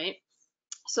environment, right?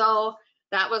 So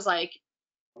that was like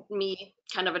me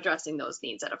kind of addressing those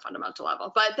needs at a fundamental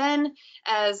level. But then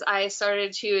as I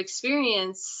started to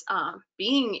experience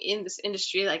being in this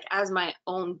industry, like as my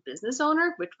own business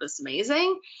owner, which was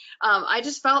amazing, I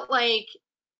just felt like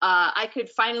I could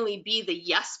finally be the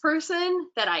yes person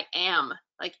that I am,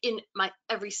 like in my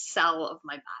every cell of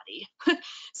my body.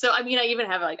 So, I mean, I even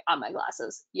have like on my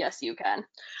glasses, yes, you can.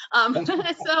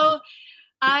 So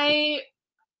I,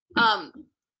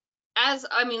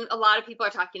 I mean, a lot of people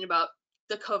are talking about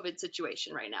the COVID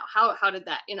situation right now. How did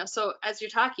that, so as you're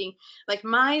talking, like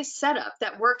my setup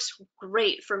that works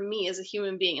great for me as a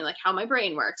human being and like how my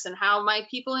brain works and how my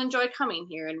people enjoy coming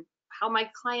here and how my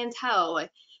clientele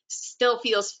like, still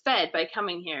feels fed by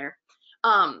coming here.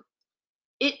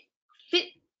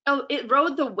 It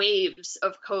rode the waves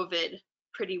of COVID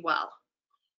pretty well.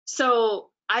 So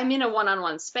I'm in a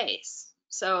one-on-one space.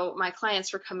 So my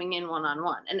clients were coming in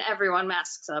one-on-one and everyone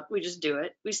masks up. We just do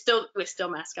it. We still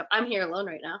mask up. I'm here alone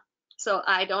right now, so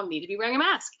I don't need to be wearing a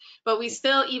mask, but we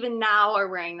still even now are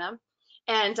wearing them.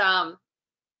 And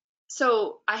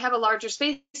so I have a larger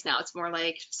space now. It's more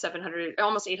like 700,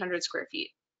 almost 800 square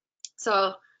feet.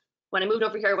 So when I moved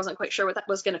over here, I wasn't quite sure what that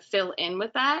was going to fill in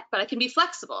with that, but I can be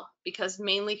flexible because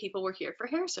mainly people were here for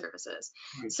hair services.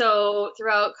 Right. So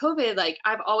throughout COVID, like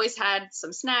I've always had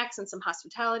some snacks and some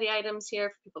hospitality items here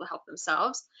for people to help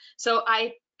themselves. So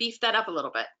I beefed that up a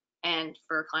little bit. And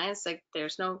for clients, like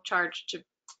there's no charge to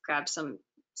grab some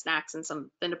snacks and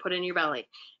something to put in your belly.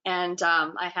 And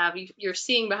I have, you're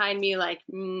seeing behind me like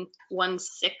 1/6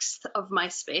 of my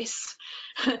space.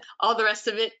 All the rest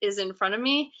of it is in front of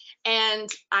me. And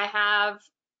I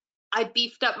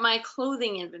beefed up my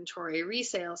clothing inventory,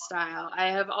 resale style.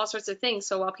 I have all sorts of things.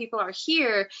 So while people are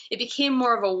here, it became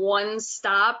more of a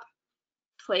one-stop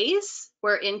place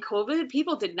where in COVID,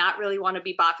 people did not really want to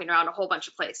be bopping around a whole bunch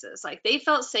of places. Like they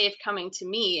felt safe coming to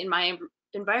me in my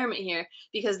environment here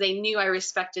because they knew I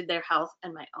respected their health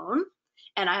and my own.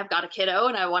 And I have got a kiddo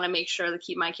and I want to make sure to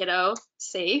keep my kiddo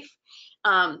safe.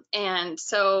 And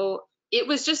so it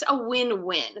was just a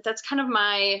win-win. That's kind of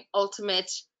my ultimate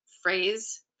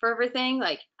phrase for everything.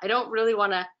 Like I don't really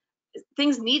want to,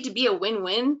 things need to be a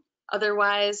win-win.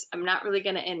 Otherwise, I'm not really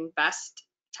going to invest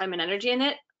time and energy in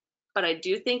it. But I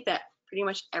do think that pretty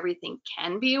much everything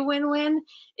can be a win-win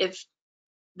if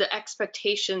the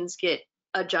expectations get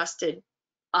adjusted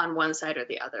on one side or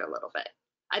the other a little bit.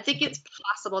 I think it's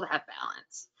possible to have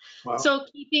balance. Wow. So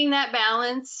keeping that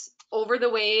balance over the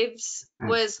waves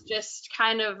was just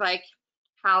kind of like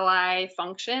how I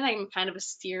function. I'm kind of a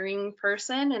steering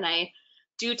person and I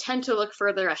do tend to look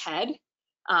further ahead.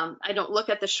 I don't look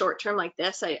at the short term like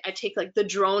this. I take like the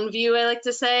drone view, I like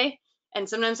to say. And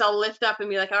sometimes I'll lift up and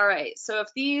be like, all right, so if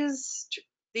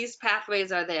these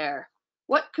pathways are there,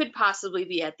 what could possibly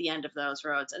be at the end of those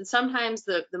roads? And sometimes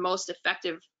the most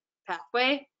effective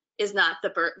pathway is not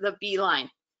the bee line.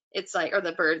 It's like, or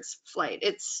the bird's flight.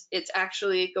 It's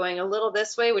actually going a little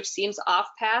this way, which seems off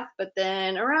path, but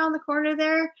then around the corner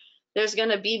there's going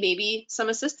to be maybe some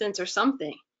assistance or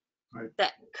something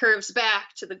that curves back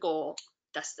to the goal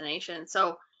destination.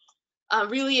 So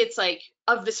really, it's like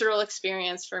a visceral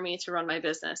experience for me to run my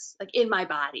business, like in my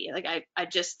body. Like I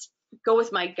just go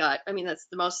with my gut. I mean, that's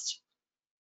the most,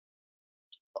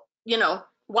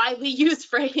 widely used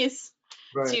phrase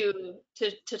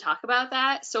to talk about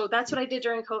that. So that's what I did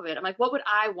during COVID. I'm like, what would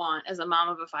I want as a mom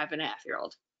of a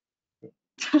 5.5-year-old?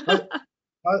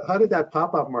 How did that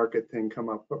pop-up market thing come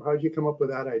up? How did you come up with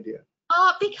that idea?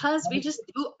 Because we just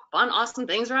do fun, awesome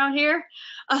things around here.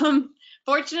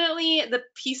 Fortunately, the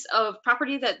piece of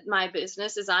property that my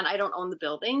business is on, I don't own the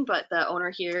building, but the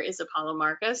owner here is Apollo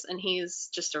Marcus, and he's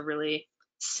just a really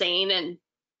sane and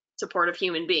supportive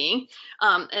human being.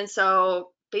 And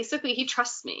so basically he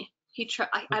trusts me.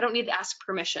 I don't need to ask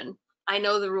permission. I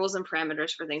know the rules and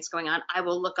parameters for things going on. I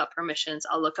will look up permissions.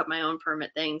 I'll look up my own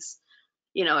permit things.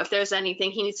 You know, if there's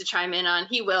anything he needs to chime in on,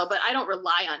 he will, but I don't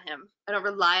rely on him. I don't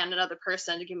rely on another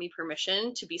person to give me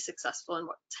permission to be successful in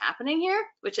what's happening here,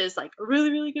 which is like a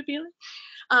really, really good feeling.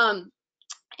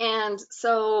 And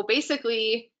so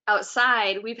basically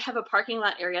outside, we have a parking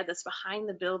lot area that's behind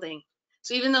the building.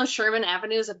 So even though Sherman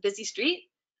Avenue is a busy street,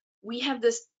 we have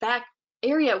this back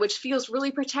area which feels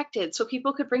really protected, so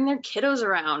people could bring their kiddos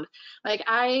around. Like,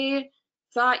 I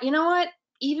thought, you know what,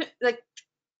 even like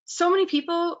so many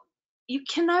people, you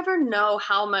can never know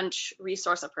how much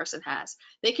resource a person has.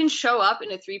 They can show up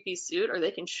in a 3-piece suit, or they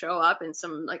can show up in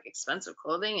some like expensive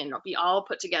clothing and be all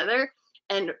put together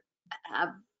and have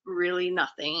really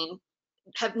nothing,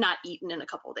 have not eaten in a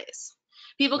couple of days.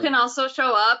 People can also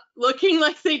show up looking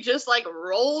like they just like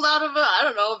rolled out of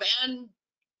a van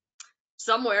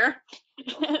somewhere,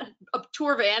 a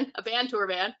van tour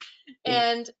van,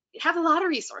 and have a lot of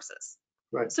resources.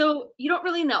 Right. So you don't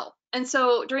really know. And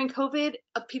so during COVID,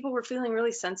 people were feeling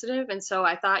really sensitive. And so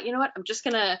I thought, you know what, I'm just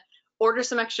going to order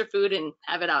some extra food and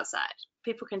have it outside.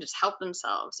 People can just help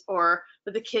themselves. Or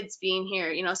with the kids being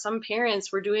here, you know, some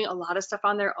parents were doing a lot of stuff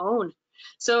on their own.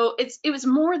 So it was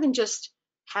more than just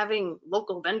having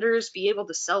local vendors be able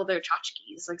to sell their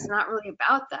tchotchkes. Like, it's not really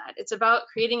about that. It's about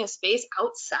creating a space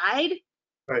outside,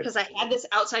 because I had this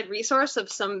outside resource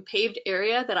of some paved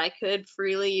area that I could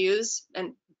freely use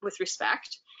and with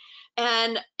respect.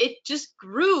 And it just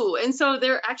grew. And so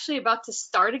they're actually about to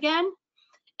start again.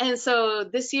 And so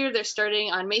this year they're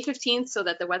starting on May 15th, so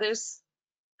that the weather's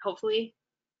hopefully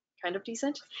kind of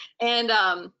decent. And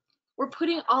we're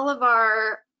putting all of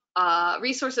our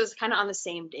resources kind of on the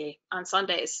same day, on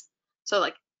Sundays. So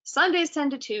like Sundays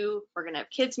 10 to 2, we're going to have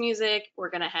kids music.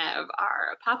 We're going to have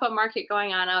our pop-up market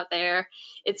going on out there.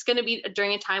 It's going to be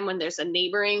during a time when there's a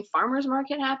neighboring farmers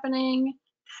market happening.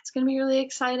 That's going to be really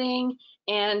exciting.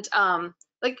 And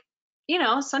like, you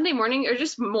know, Sunday morning, or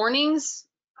just mornings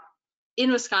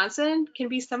in Wisconsin, can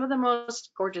be some of the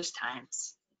most gorgeous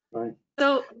times. Right.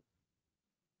 So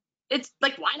it's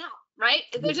like, why not, right?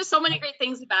 There's just so many great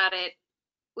things about it.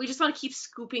 We just want to keep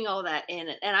scooping all that in,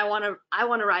 and I want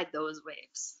to ride those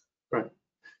waves. Right.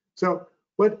 So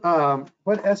what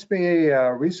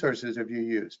SBA resources have you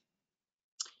used?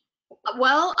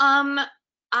 Well,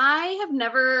 I have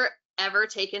never ever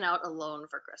taken out a loan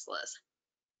for Chrysalis,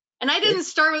 and I didn't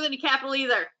start with any capital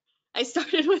either. I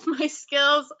started with my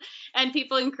skills and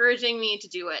people encouraging me to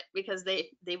do it because they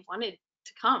wanted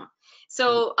to come.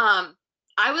 So I've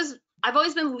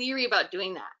always been leery about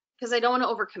doing that because I don't want to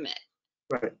overcommit.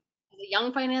 Right. As a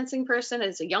young financing person,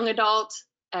 as a young adult,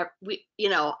 I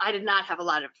did not have a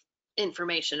lot of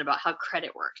information about how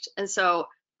credit worked. And so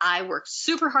I worked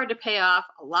super hard to pay off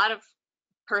a lot of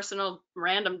personal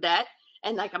random debt.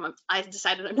 And like I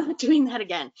decided I'm not doing that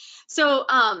again. So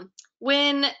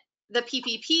when the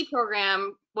PPP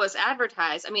program was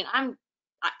advertised, I mean,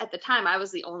 at the time I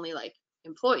was the only like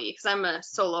employee because I'm a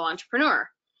solo entrepreneur.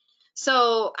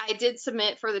 So I did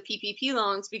submit for the PPP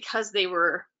loans because they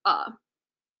were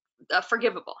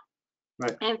forgivable.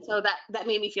 Right. And so that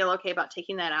made me feel okay about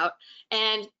taking that out.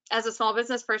 And as a small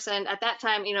business person at that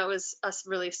time, you know, it was a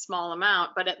really small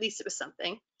amount, but at least it was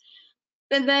something.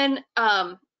 And then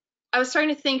I was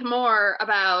starting to think more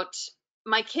about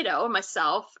my kiddo,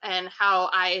 myself, and how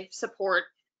I support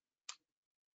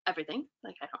everything.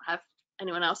 Like, I don't have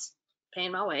anyone else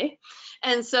paying my way.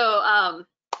 And so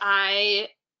I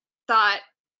thought,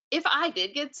 if I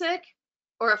did get sick,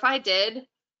 or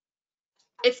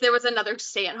if there was another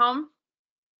stay at home,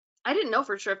 I didn't know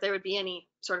for sure if there would be any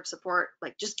sort of support,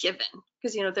 like just given,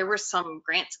 because, you know, there were some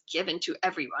grants given to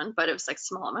everyone, but it was like a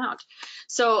small amount.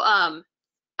 So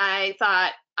I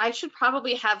thought I should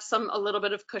probably have a little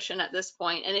bit of cushion at this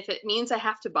point. And if it means I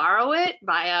have to borrow it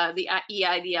via the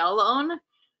EIDL loan,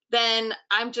 then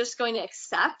I'm just going to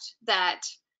accept that,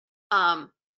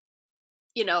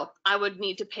 you know, I would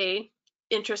need to pay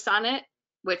interest on it,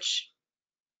 which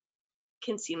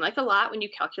can seem like a lot when you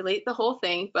calculate the whole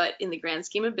thing, but in the grand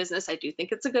scheme of business, I do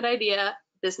think it's a good idea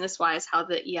business-wise how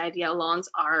the EIDL loans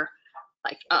are,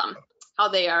 like how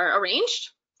they are arranged.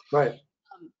 Right.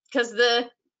 Because the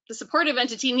supportive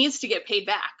entity needs to get paid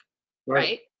back,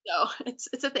 right? So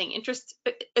it's a thing. Interest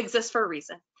exists for a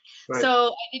reason. Right. So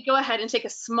I did go ahead and take a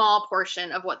small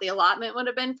portion of what the allotment would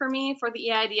have been for me for the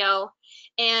EIDL,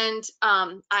 and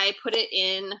I put it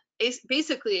in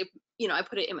basically, you know, I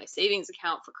put it in my savings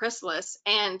account for Chrysalis,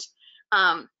 and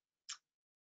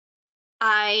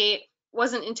I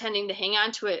wasn't intending to hang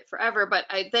on to it forever, but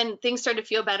then things started to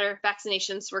feel better.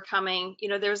 Vaccinations were coming, you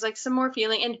know, there was like some more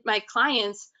feeling, and my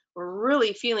clients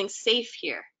really feeling safe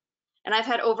here. And I've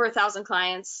had over 1,000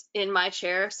 clients in my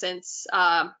chair since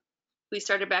we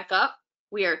started back up.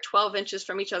 We are 12 inches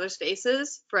from each other's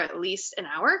faces for at least an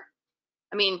hour.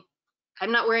 I mean,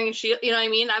 I'm not wearing a shield, you know what I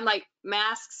mean? I'm like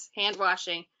masks, hand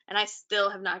washing, and I still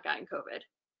have not gotten COVID.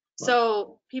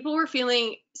 So people were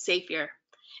feeling safer.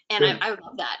 And I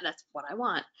love that. That's what I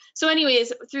want. So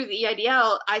anyways, through the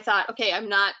EIDL, I thought, okay,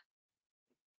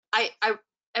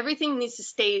 everything needs to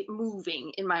stay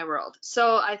moving in my world.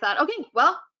 So I thought, okay,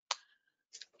 well,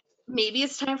 maybe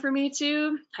it's time for me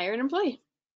to hire an employee.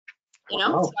 You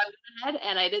know, Wow. so I went ahead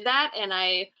and I did that. And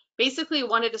I basically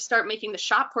wanted to start making the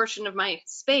shop portion of my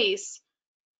space,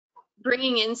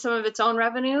 bringing in some of its own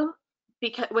revenue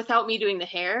without me doing the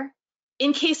hair,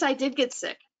 in case I did get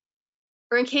sick.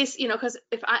 Or in case, you know, because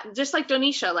if I, just like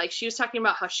Donisha, like she was talking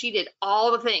about how she did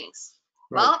all the things.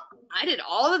 Right. Well, I did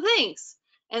all the things.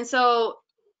 And so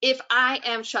if I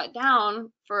am shut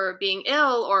down for being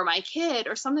ill or my kid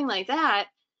or something like that,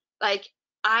 like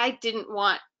I didn't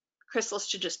want Chrysalis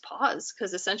to just pause,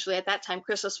 because essentially at that time,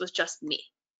 Chrysalis was just me.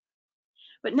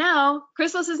 But now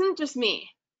Chrysalis isn't just me.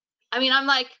 I mean, I'm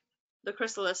like the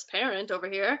Chrysalis parent over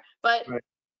here, but Right.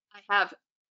 I have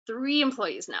 3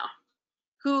 employees now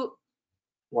who,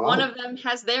 Wow. one of them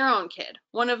has their own kid.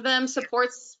 One of them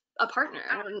supports a partner.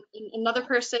 Another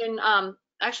person,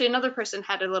 actually another person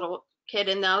had a little kid,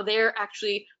 and now they're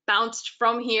actually bounced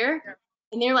from here,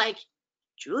 and they're like,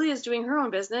 Julia's doing her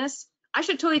own business. I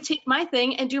should totally take my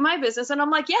thing and do my business. And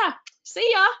I'm like, yeah, see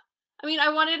ya. I mean,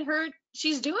 I wanted her,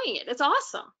 she's doing it. It's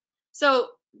awesome. So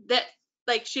that,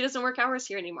 like, she doesn't work hours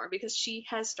here anymore because she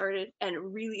has started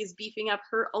and really is beefing up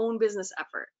her own business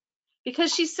effort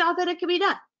because she saw that it could be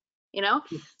done, you know?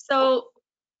 So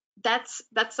that's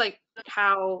like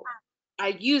how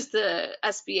I use the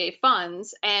SBA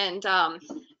funds. And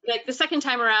like the second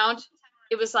time around,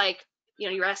 it was like, you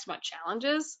know, you're asked about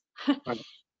challenges. Right.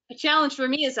 A challenge for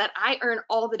me is that I earn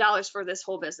all the dollars for this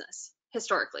whole business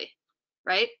historically,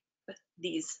 right? With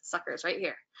these suckers right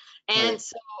here. And Right.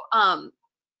 so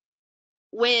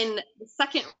when the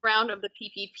second round of the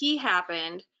PPP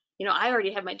happened, you know, I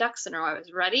already had my ducks in a row. I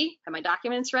was ready, had my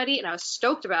documents ready, and I was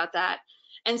stoked about that.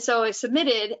 And so I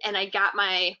submitted and I got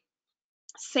my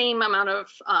same amount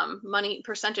of money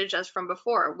percentage as from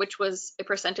before, which was a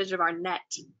percentage of our net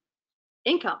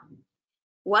income.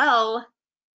 Well,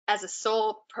 as a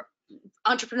sole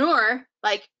entrepreneur,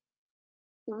 like,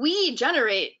 we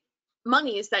generate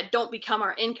monies that don't become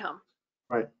our income.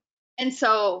 Right. And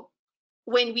so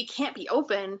when we can't be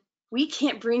open, we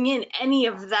can't bring in any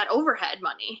of that overhead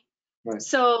money. Right.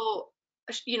 So,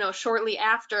 you know, shortly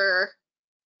after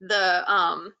the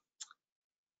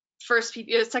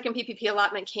second PPP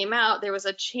allotment came out, there was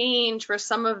a change where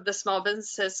some of the small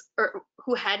businesses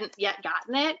who hadn't yet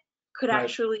gotten it could Right.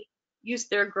 actually use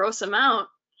their gross amount.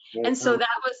 Right. And so that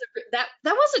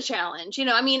was a challenge, you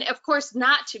know. I mean, of course,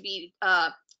 not to be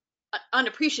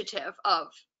unappreciative of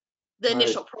the Right.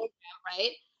 initial program,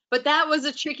 right? But that was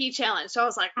a tricky challenge. So I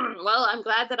was like, well, I'm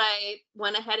glad that I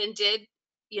went ahead and did,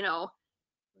 you know,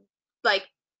 like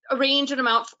arrange an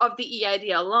amount of the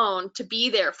EIDL loan to be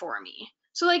there for me.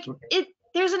 So like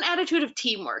there's an attitude of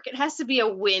teamwork. It has to be a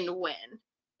win-win.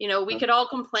 You know, we could all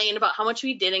complain about how much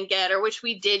we didn't get or which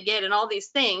we did get and all these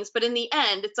things, but in the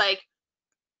end, it's like,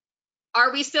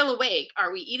 are we still awake?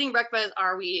 Are we eating breakfast?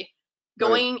 Are we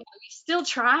going? Are we still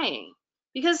trying?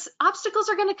 Because obstacles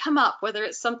are going to come up, whether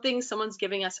it's something someone's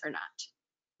giving us or not.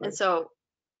 Right. And so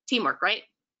teamwork, right?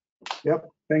 Yep.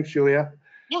 Thanks, Julia.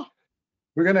 Yeah.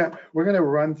 We're gonna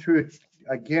run through it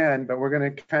again, but we're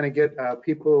gonna kind of get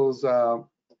people's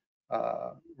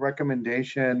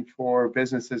recommendation for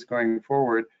businesses going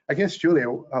forward. I guess, Julia,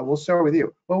 we'll start with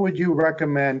you. What would you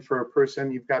recommend for a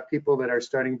person? You've got people that are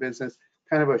starting business,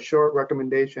 kind of a short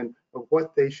recommendation of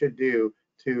what they should do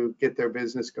to get their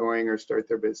business going or start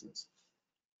their business.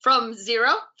 From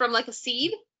zero, from like a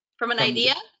seed, from an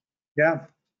idea? Yeah.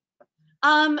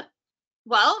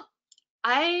 Well,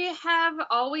 I have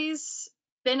always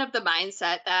been of the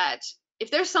mindset that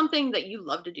if there's something that you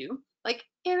love to do, like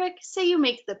Eric, say you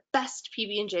make the best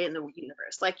PB&J in the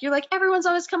universe. Like, you're like, everyone's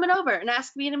always coming over and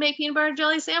asking me to make peanut butter and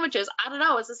jelly sandwiches. I don't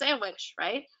know, it's a sandwich,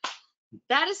 right?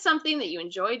 That is something that you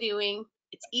enjoy doing.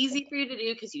 It's easy for you to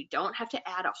do because you don't have to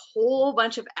add a whole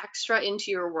bunch of extra into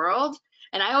your world.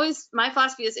 And my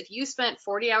philosophy is, if you spent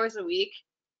 40 hours a week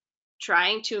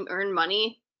trying to earn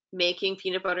money making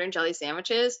peanut butter and jelly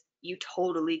sandwiches, you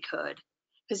totally could,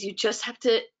 because you just have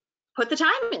to put the time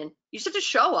in. You just have to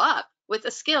show up with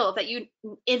a skill that you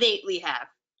innately have.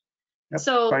 Yep.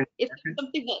 So Fine. if it's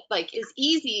something that like is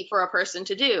easy for a person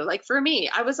to do, like for me,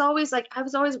 I was always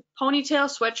ponytail,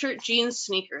 sweatshirt, jeans,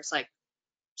 sneakers. Like,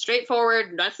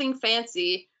 straightforward, nothing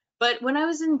fancy. But when I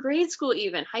was in grade school,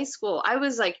 even high school, I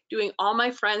was like doing all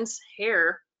my friends'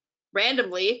 hair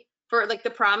randomly for like the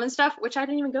prom and stuff, which I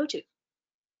didn't even go to.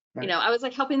 Right. You know, I was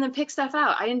like helping them pick stuff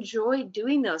out. I enjoyed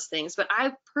doing those things, but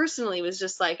I personally was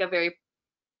just like a very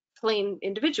plain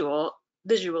individual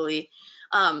visually.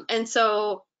 And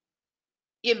so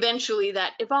eventually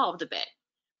that evolved a bit.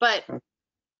 But Okay.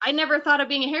 I never thought of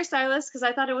being a hairstylist because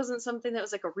I thought it wasn't something that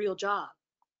was like a real job.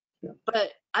 Yeah.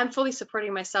 But I'm fully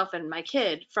supporting myself and my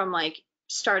kid from like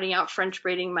starting out French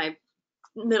braiding my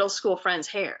middle school friend's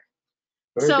hair.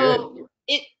 Very So good.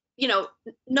 it, you know,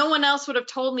 no one else would have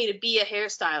told me to be a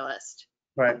hairstylist.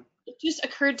 Right. It just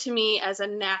occurred to me as a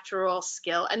natural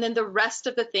skill. And then the rest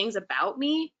of the things about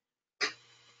me,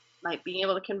 like being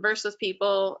able to converse with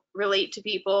people, relate to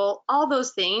people, all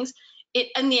those things, it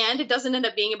in the end, it doesn't end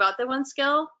up being about the one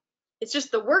skill. It's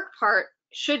just the work part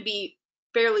should be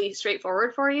fairly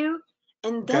straightforward for you.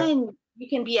 And Okay. then you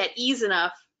can be at ease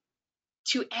enough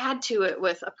to add to it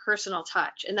with a personal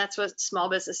touch. And that's what small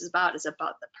business is about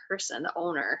the person, the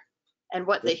owner, and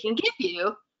what they can give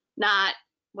you, not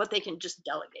what they can just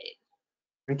delegate.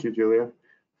 Thank you, Julia.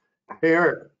 Hey,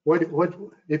 Eric, what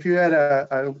if you had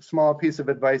a small piece of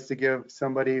advice to give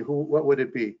somebody, what would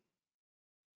it be?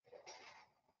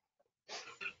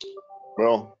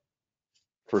 Well,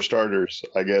 for starters,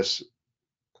 I guess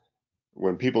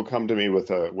when people come to me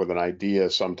with an idea,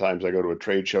 sometimes I go to a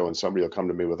trade show and somebody will come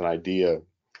to me with an idea,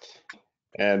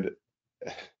 and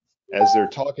as they're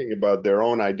talking about their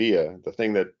own idea, the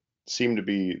thing that seemed to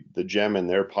be the gem in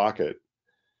their pocket,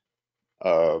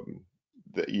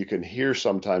 that you can hear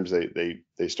sometimes they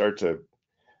start to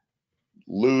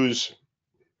lose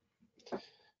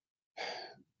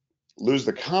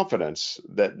the confidence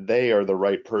that they are the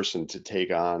right person to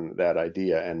take on that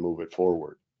idea and move it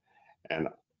forward. And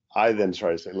I then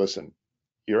try to say, listen,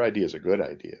 your idea is a good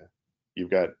idea. You've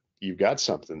got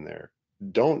something there.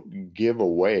 Don't give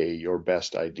away your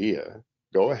best idea.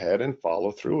 Go ahead and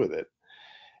follow through with it.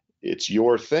 It's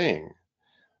your thing.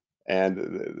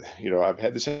 And I've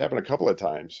had this happen a couple of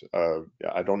times.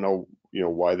 I don't know,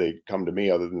 why they come to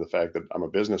me other than the fact that I'm a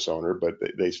business owner, but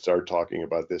they start talking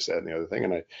about this, that, and the other thing.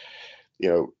 And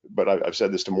but I've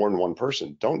said this to more than one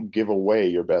person. Don't give away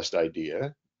your best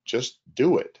idea. Just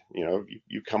do it.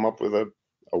 You come up with a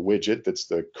widget that's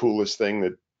the coolest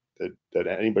thing that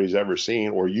anybody's ever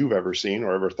seen, or you've ever seen,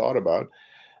 or ever thought about.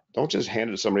 Don't just hand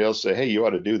it to somebody else and say, hey, you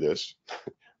ought to do this.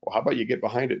 Well, how about you get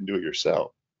behind it and do it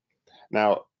yourself?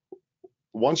 Now,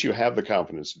 once you have the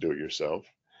confidence to do it yourself,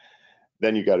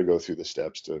 then you got to go through the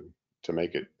steps to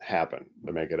make it happen,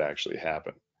 to make it actually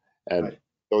happen. And Right.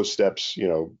 those steps,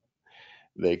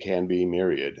 they can be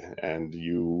myriad, and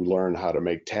you learn how to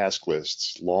make task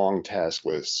lists, long task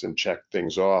lists, and check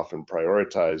things off and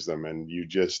prioritize them. And you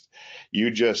just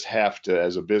have to,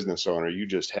 as a business owner, you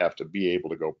just have to be able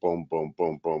to go boom, boom,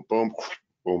 boom, boom, boom,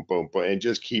 boom, boom, boom, and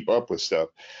just keep up with stuff.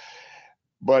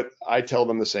 But I tell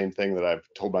them the same thing that I've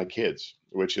told my kids,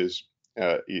 which is,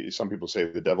 some people say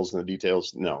the devil's in the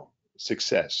details. No,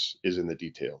 success is in the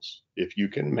details. If you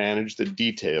can manage the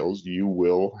details, you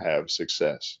will have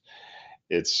success.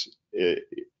 That's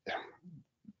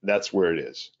where it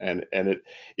is. And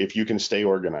if you can stay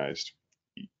organized,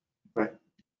 Right.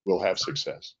 we'll have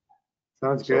success.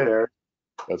 Sounds good, Eric.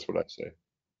 That's what I say.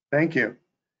 Thank you.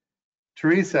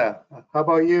 Teresa, how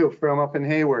about you from up in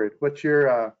Hayward? What's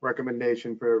your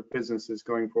recommendation for businesses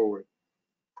going forward?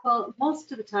 Well,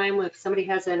 most of the time, if somebody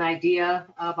has an idea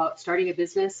about starting a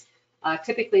business,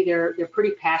 typically they're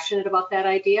pretty passionate about that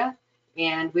idea,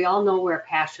 and we all know where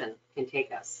passion can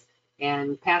take us.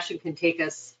 And passion can take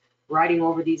us riding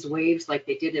over these waves like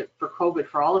they did it for COVID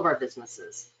for all of our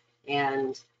businesses.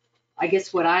 And I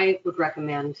guess what I would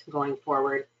recommend going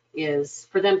forward is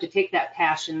for them to take that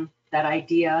passion, that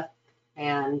idea,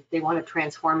 and they want to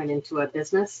transform it into a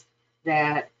business,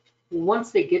 that once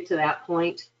they get to that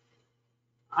point,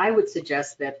 I would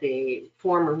suggest that they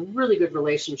form a really good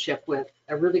relationship with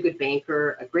a really good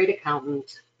banker, a great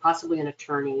accountant, possibly an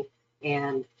attorney,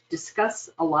 and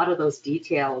discuss a lot of those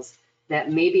details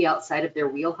that may be outside of their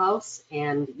wheelhouse,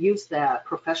 and use that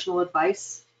professional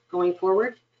advice going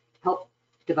forward, help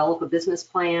develop a business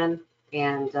plan,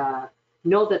 and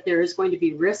know that there is going to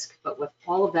be risk, but with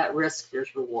all of that risk,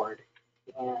 there's reward.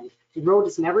 And the road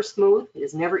is never smooth, it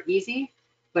is never easy,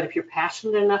 but if you're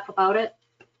passionate enough about it,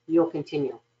 you'll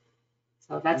continue.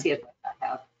 So that's the advice I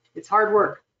have. It's hard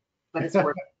work, but it's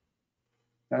worth it.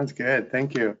 Sounds good.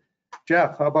 Thank you.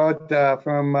 Jeff, how about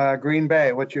from Green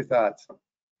Bay? What's your thoughts?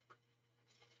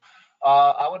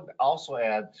 I would also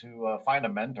add to find a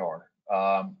mentor,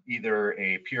 either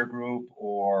a peer group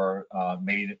or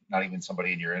maybe not even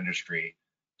somebody in your industry.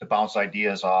 to bounce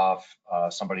ideas off,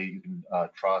 somebody you can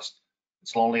trust.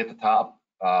 It's lonely at the top.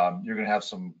 You're going to have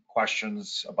some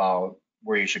questions about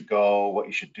where you should go, what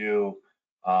you should do.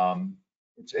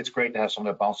 It's great to have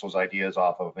someone to bounce those ideas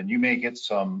off of, and you may get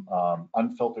some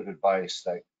unfiltered advice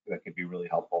that could be really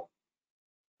helpful.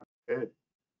 Good.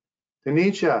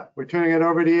 Tanisha, we're turning it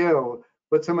over to you.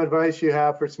 What's some advice you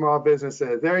have for small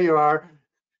businesses? There you are.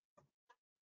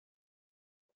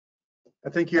 I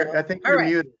think you're All right.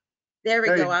 muted. There we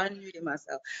There you go. go. I unmuted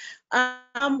myself.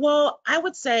 Well, I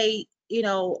would say,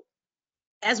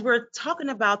 as we're talking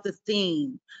about the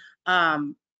theme,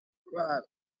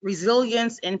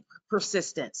 resilience and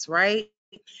persistence, right?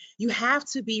 You have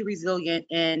to be resilient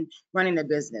in running a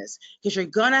business because you're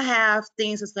going to have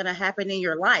things that's going to happen in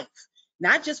your life,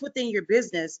 not just within your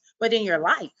business, but in your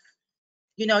life.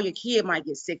 Your kid might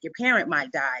get sick, your parent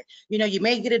might die, you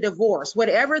may get a divorce,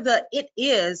 whatever it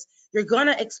is, you're going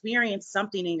to experience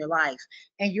something in your life.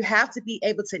 And you have to be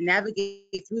able to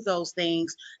navigate through those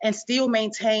things and still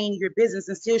maintain your business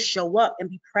and still show up and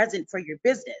be present for your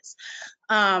business.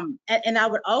 And I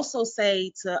would also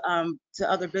say to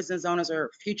other business owners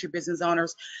or future business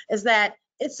owners is that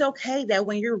it's okay that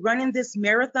when you're running this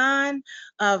marathon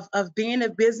of being a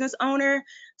business owner,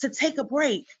 to take a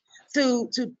break, to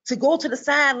go to the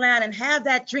sideline and have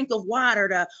that drink of water,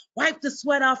 to wipe the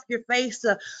sweat off your face,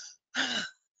 to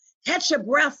catch your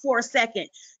breath for a second,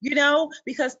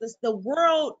 because the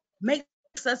world makes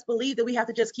us believe that we have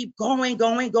to just keep going,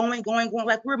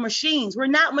 like we're machines. We're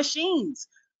not machines.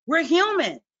 We're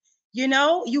human.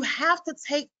 You have to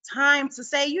take time to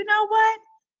say, you know what?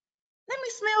 Let me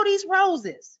smell these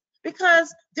roses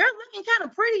because they're looking kind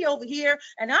of pretty over here.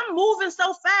 And I'm moving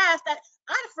so fast that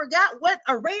I forgot what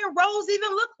a rare rose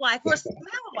even looked like or smell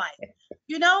like.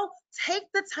 Take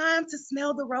the time to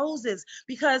smell the roses,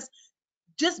 because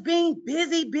just being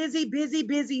busy,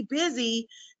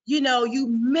 you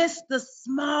miss the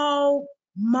small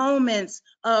moments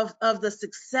of the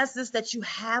successes that you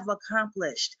have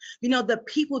accomplished, the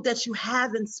people that you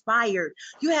have inspired.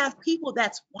 You have people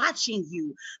that's watching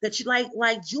you, that you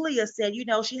like Julia said,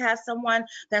 she has someone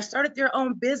that started their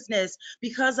own business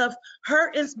because of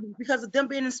them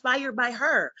being inspired by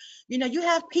her. You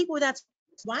have people that's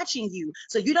watching you,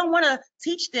 so you don't want to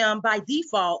teach them by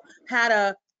default how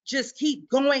to just keep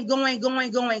going,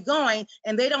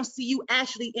 and they don't see you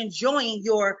actually enjoying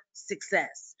your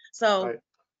success. So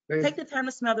take the time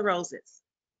to smell the roses.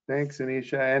 Thanks,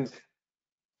 Anisha. And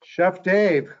Chef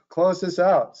Dave, close this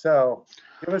out. So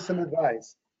give us some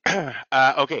advice.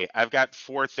 Okay, I've got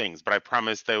 4 things, but I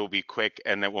promise they will be quick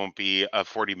and it won't be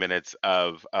 40 minutes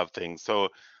of things. So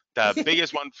the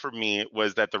biggest one for me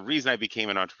was that the reason I became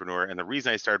an entrepreneur and the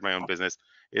reason I started my own business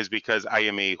is because I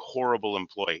am a horrible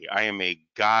employee. I am a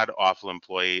god-awful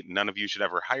employee. None of you should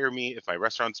ever hire me if my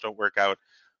restaurants don't work out,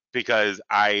 because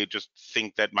I just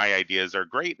think that my ideas are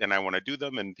great and I want to do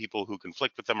them, and people who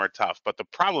conflict with them are tough. But the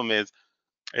problem is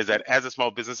that as a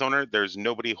small business owner, there's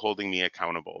nobody holding me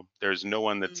accountable. There's no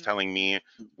one that's telling me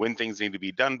when things need to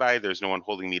be done by. There's no one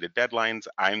holding me to deadlines.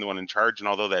 I'm the one in charge. And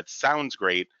although that sounds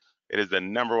great, it is the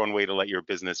 #1 way to let your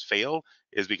business fail,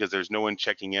 is because there's no one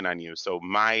checking in on you. So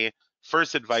my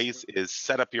first advice is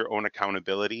set up your own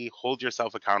accountability. Hold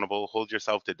yourself accountable. Hold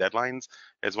yourself to deadlines.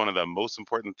 It's one of the most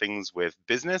important things with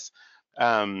business.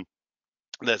 The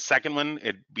second one,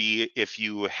 it'd be if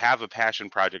you have a passion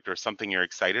project or something you're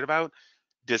excited about,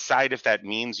 decide if that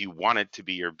means you want it to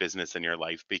be your business in your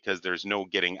life, because there's no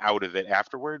getting out of it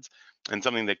afterwards. And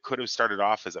something that could have started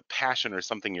off as a passion or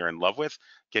something you're in love with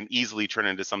can easily turn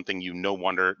into something you no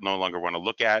longer want to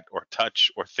look at or touch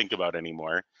or think about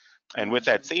anymore. And with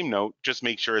that same note, just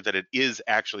make sure that it is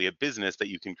actually a business that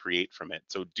you can create from it.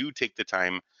 So do take the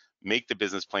time, make the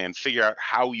business plan, figure out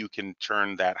how you can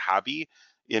turn that hobby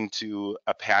into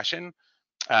a passion.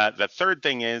 The third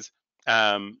thing is,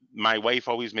 my wife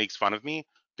always makes fun of me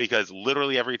because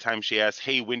literally every time she asks,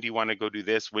 hey, when do you want to go do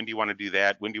this? When do you want to do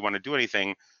that? When do you want to do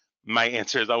anything? My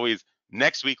answer is always,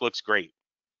 next week looks great,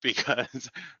 because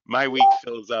my week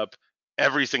fills up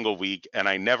every single week and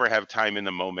I never have time in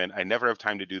the moment. I never have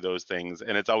time to do those things.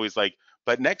 And it's always like,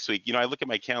 but next week, I look at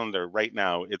my calendar right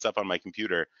now, it's up on my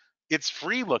computer. It's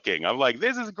free looking. I'm like,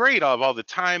 this is great. I'll have all the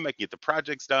time. I can get the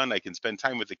projects done. I can spend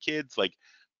time with the kids. Like,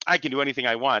 I can do anything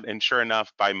I want. And sure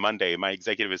enough, by Monday, my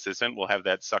executive assistant will have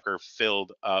that sucker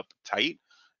filled up tight.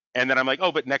 And then I'm like,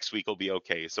 oh, but next week will be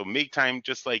okay. So make time,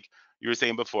 just like you were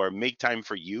saying before, make time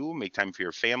for you, make time for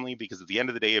your family, because at the end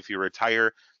of the day, if you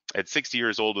retire at 60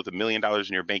 years old with $1 million in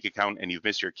your bank account and you've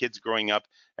missed your kids growing up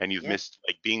and you've missed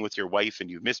like being with your wife and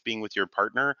you've missed being with your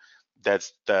partner,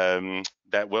 that's the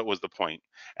what was the point?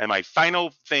 And my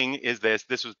final thing is this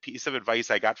was a piece of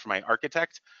advice I got from my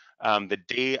architect the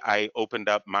day I opened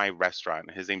up my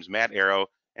restaurant. His name's Matt Arrow,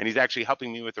 and he's actually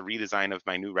helping me with the redesign of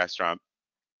my new restaurant.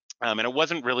 And it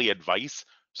wasn't really advice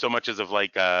so much as of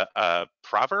like a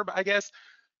proverb, I guess.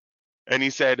 And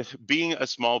he said, being a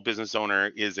small business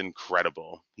owner is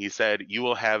incredible. He said, you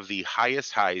will have the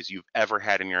highest highs you've ever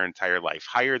had in your entire life,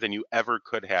 higher than you ever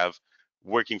could have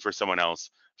working for someone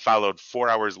else, followed 4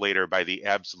 hours later by the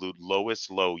absolute lowest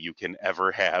low you can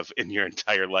ever have in your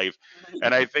entire life.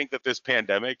 And I think that this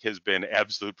pandemic has been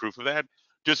absolute proof of that.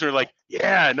 Just sort of like,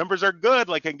 yeah, numbers are good.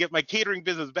 Like, I can get my catering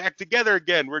business back together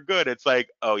again. We're good. It's like,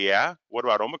 oh, yeah, what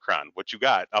about Omicron? What you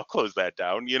got? I'll close that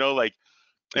down. You know, like,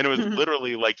 and it was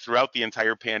literally like throughout the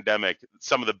entire pandemic,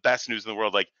 some of the best news in the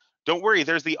world, like, don't worry,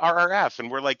 there's the RRF. And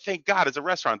we're like, thank God it's a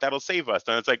restaurant. That'll save us.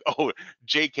 And it's like, oh,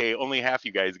 JK, only half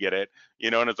you guys get it,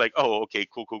 you know? And it's like, oh, okay,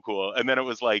 cool, cool, cool. And then it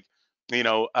was like, you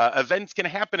know, events can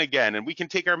happen again and we can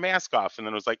take our mask off. And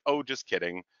then it was like, oh, just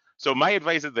kidding. So my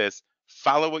advice is this: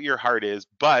 follow what your heart is,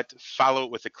 but follow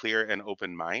it with a clear and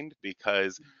open mind,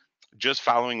 because just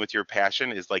following with your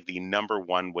passion is like the number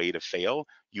one way to fail.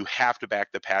 You have to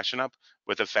back the passion up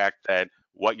with the fact that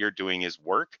what you're doing is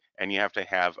work, and you have to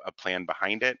have a plan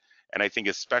behind it. And I think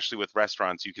especially with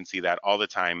restaurants, you can see that all the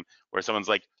time where someone's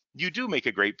like, you do make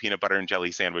a great peanut butter and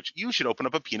jelly sandwich. You should open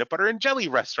up a peanut butter and jelly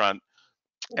restaurant.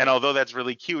 And although that's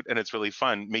really cute and it's really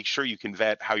fun, make sure you can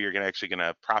vet how you're actually going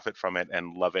to profit from it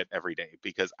and love it every day.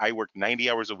 Because I work 90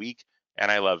 hours a week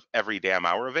and I love every damn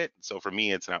hour of it. So for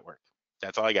me, it's not work.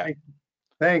 That's all I got.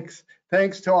 Thanks.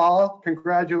 Thanks to all.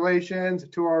 Congratulations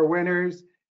to our winners.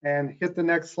 And hit the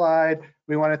next slide.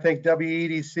 We want to thank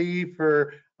WEDC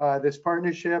for this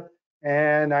partnership.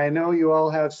 And I know you all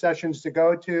have sessions to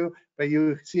go to, but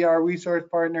you see our resource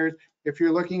partners. If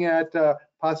you're looking at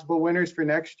possible winners for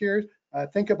next year,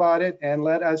 think about it and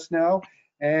let us know.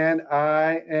 And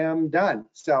I am done.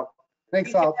 So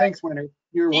thanks all. Thanks, winners.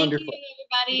 You're wonderful.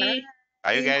 Thank you, everybody.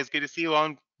 Hi, you guys. Good to see you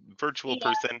on virtual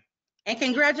Yeah. person. And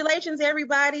congratulations,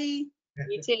 everybody.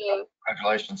 You too.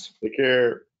 Congratulations. Take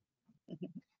care.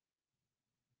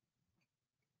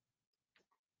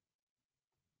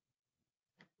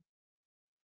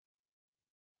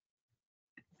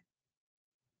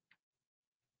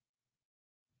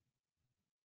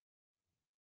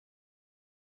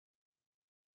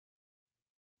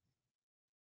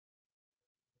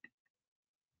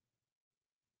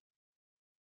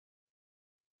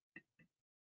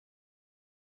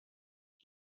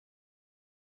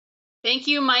 Thank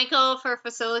you, Michael, for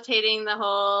facilitating the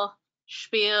whole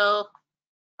spiel.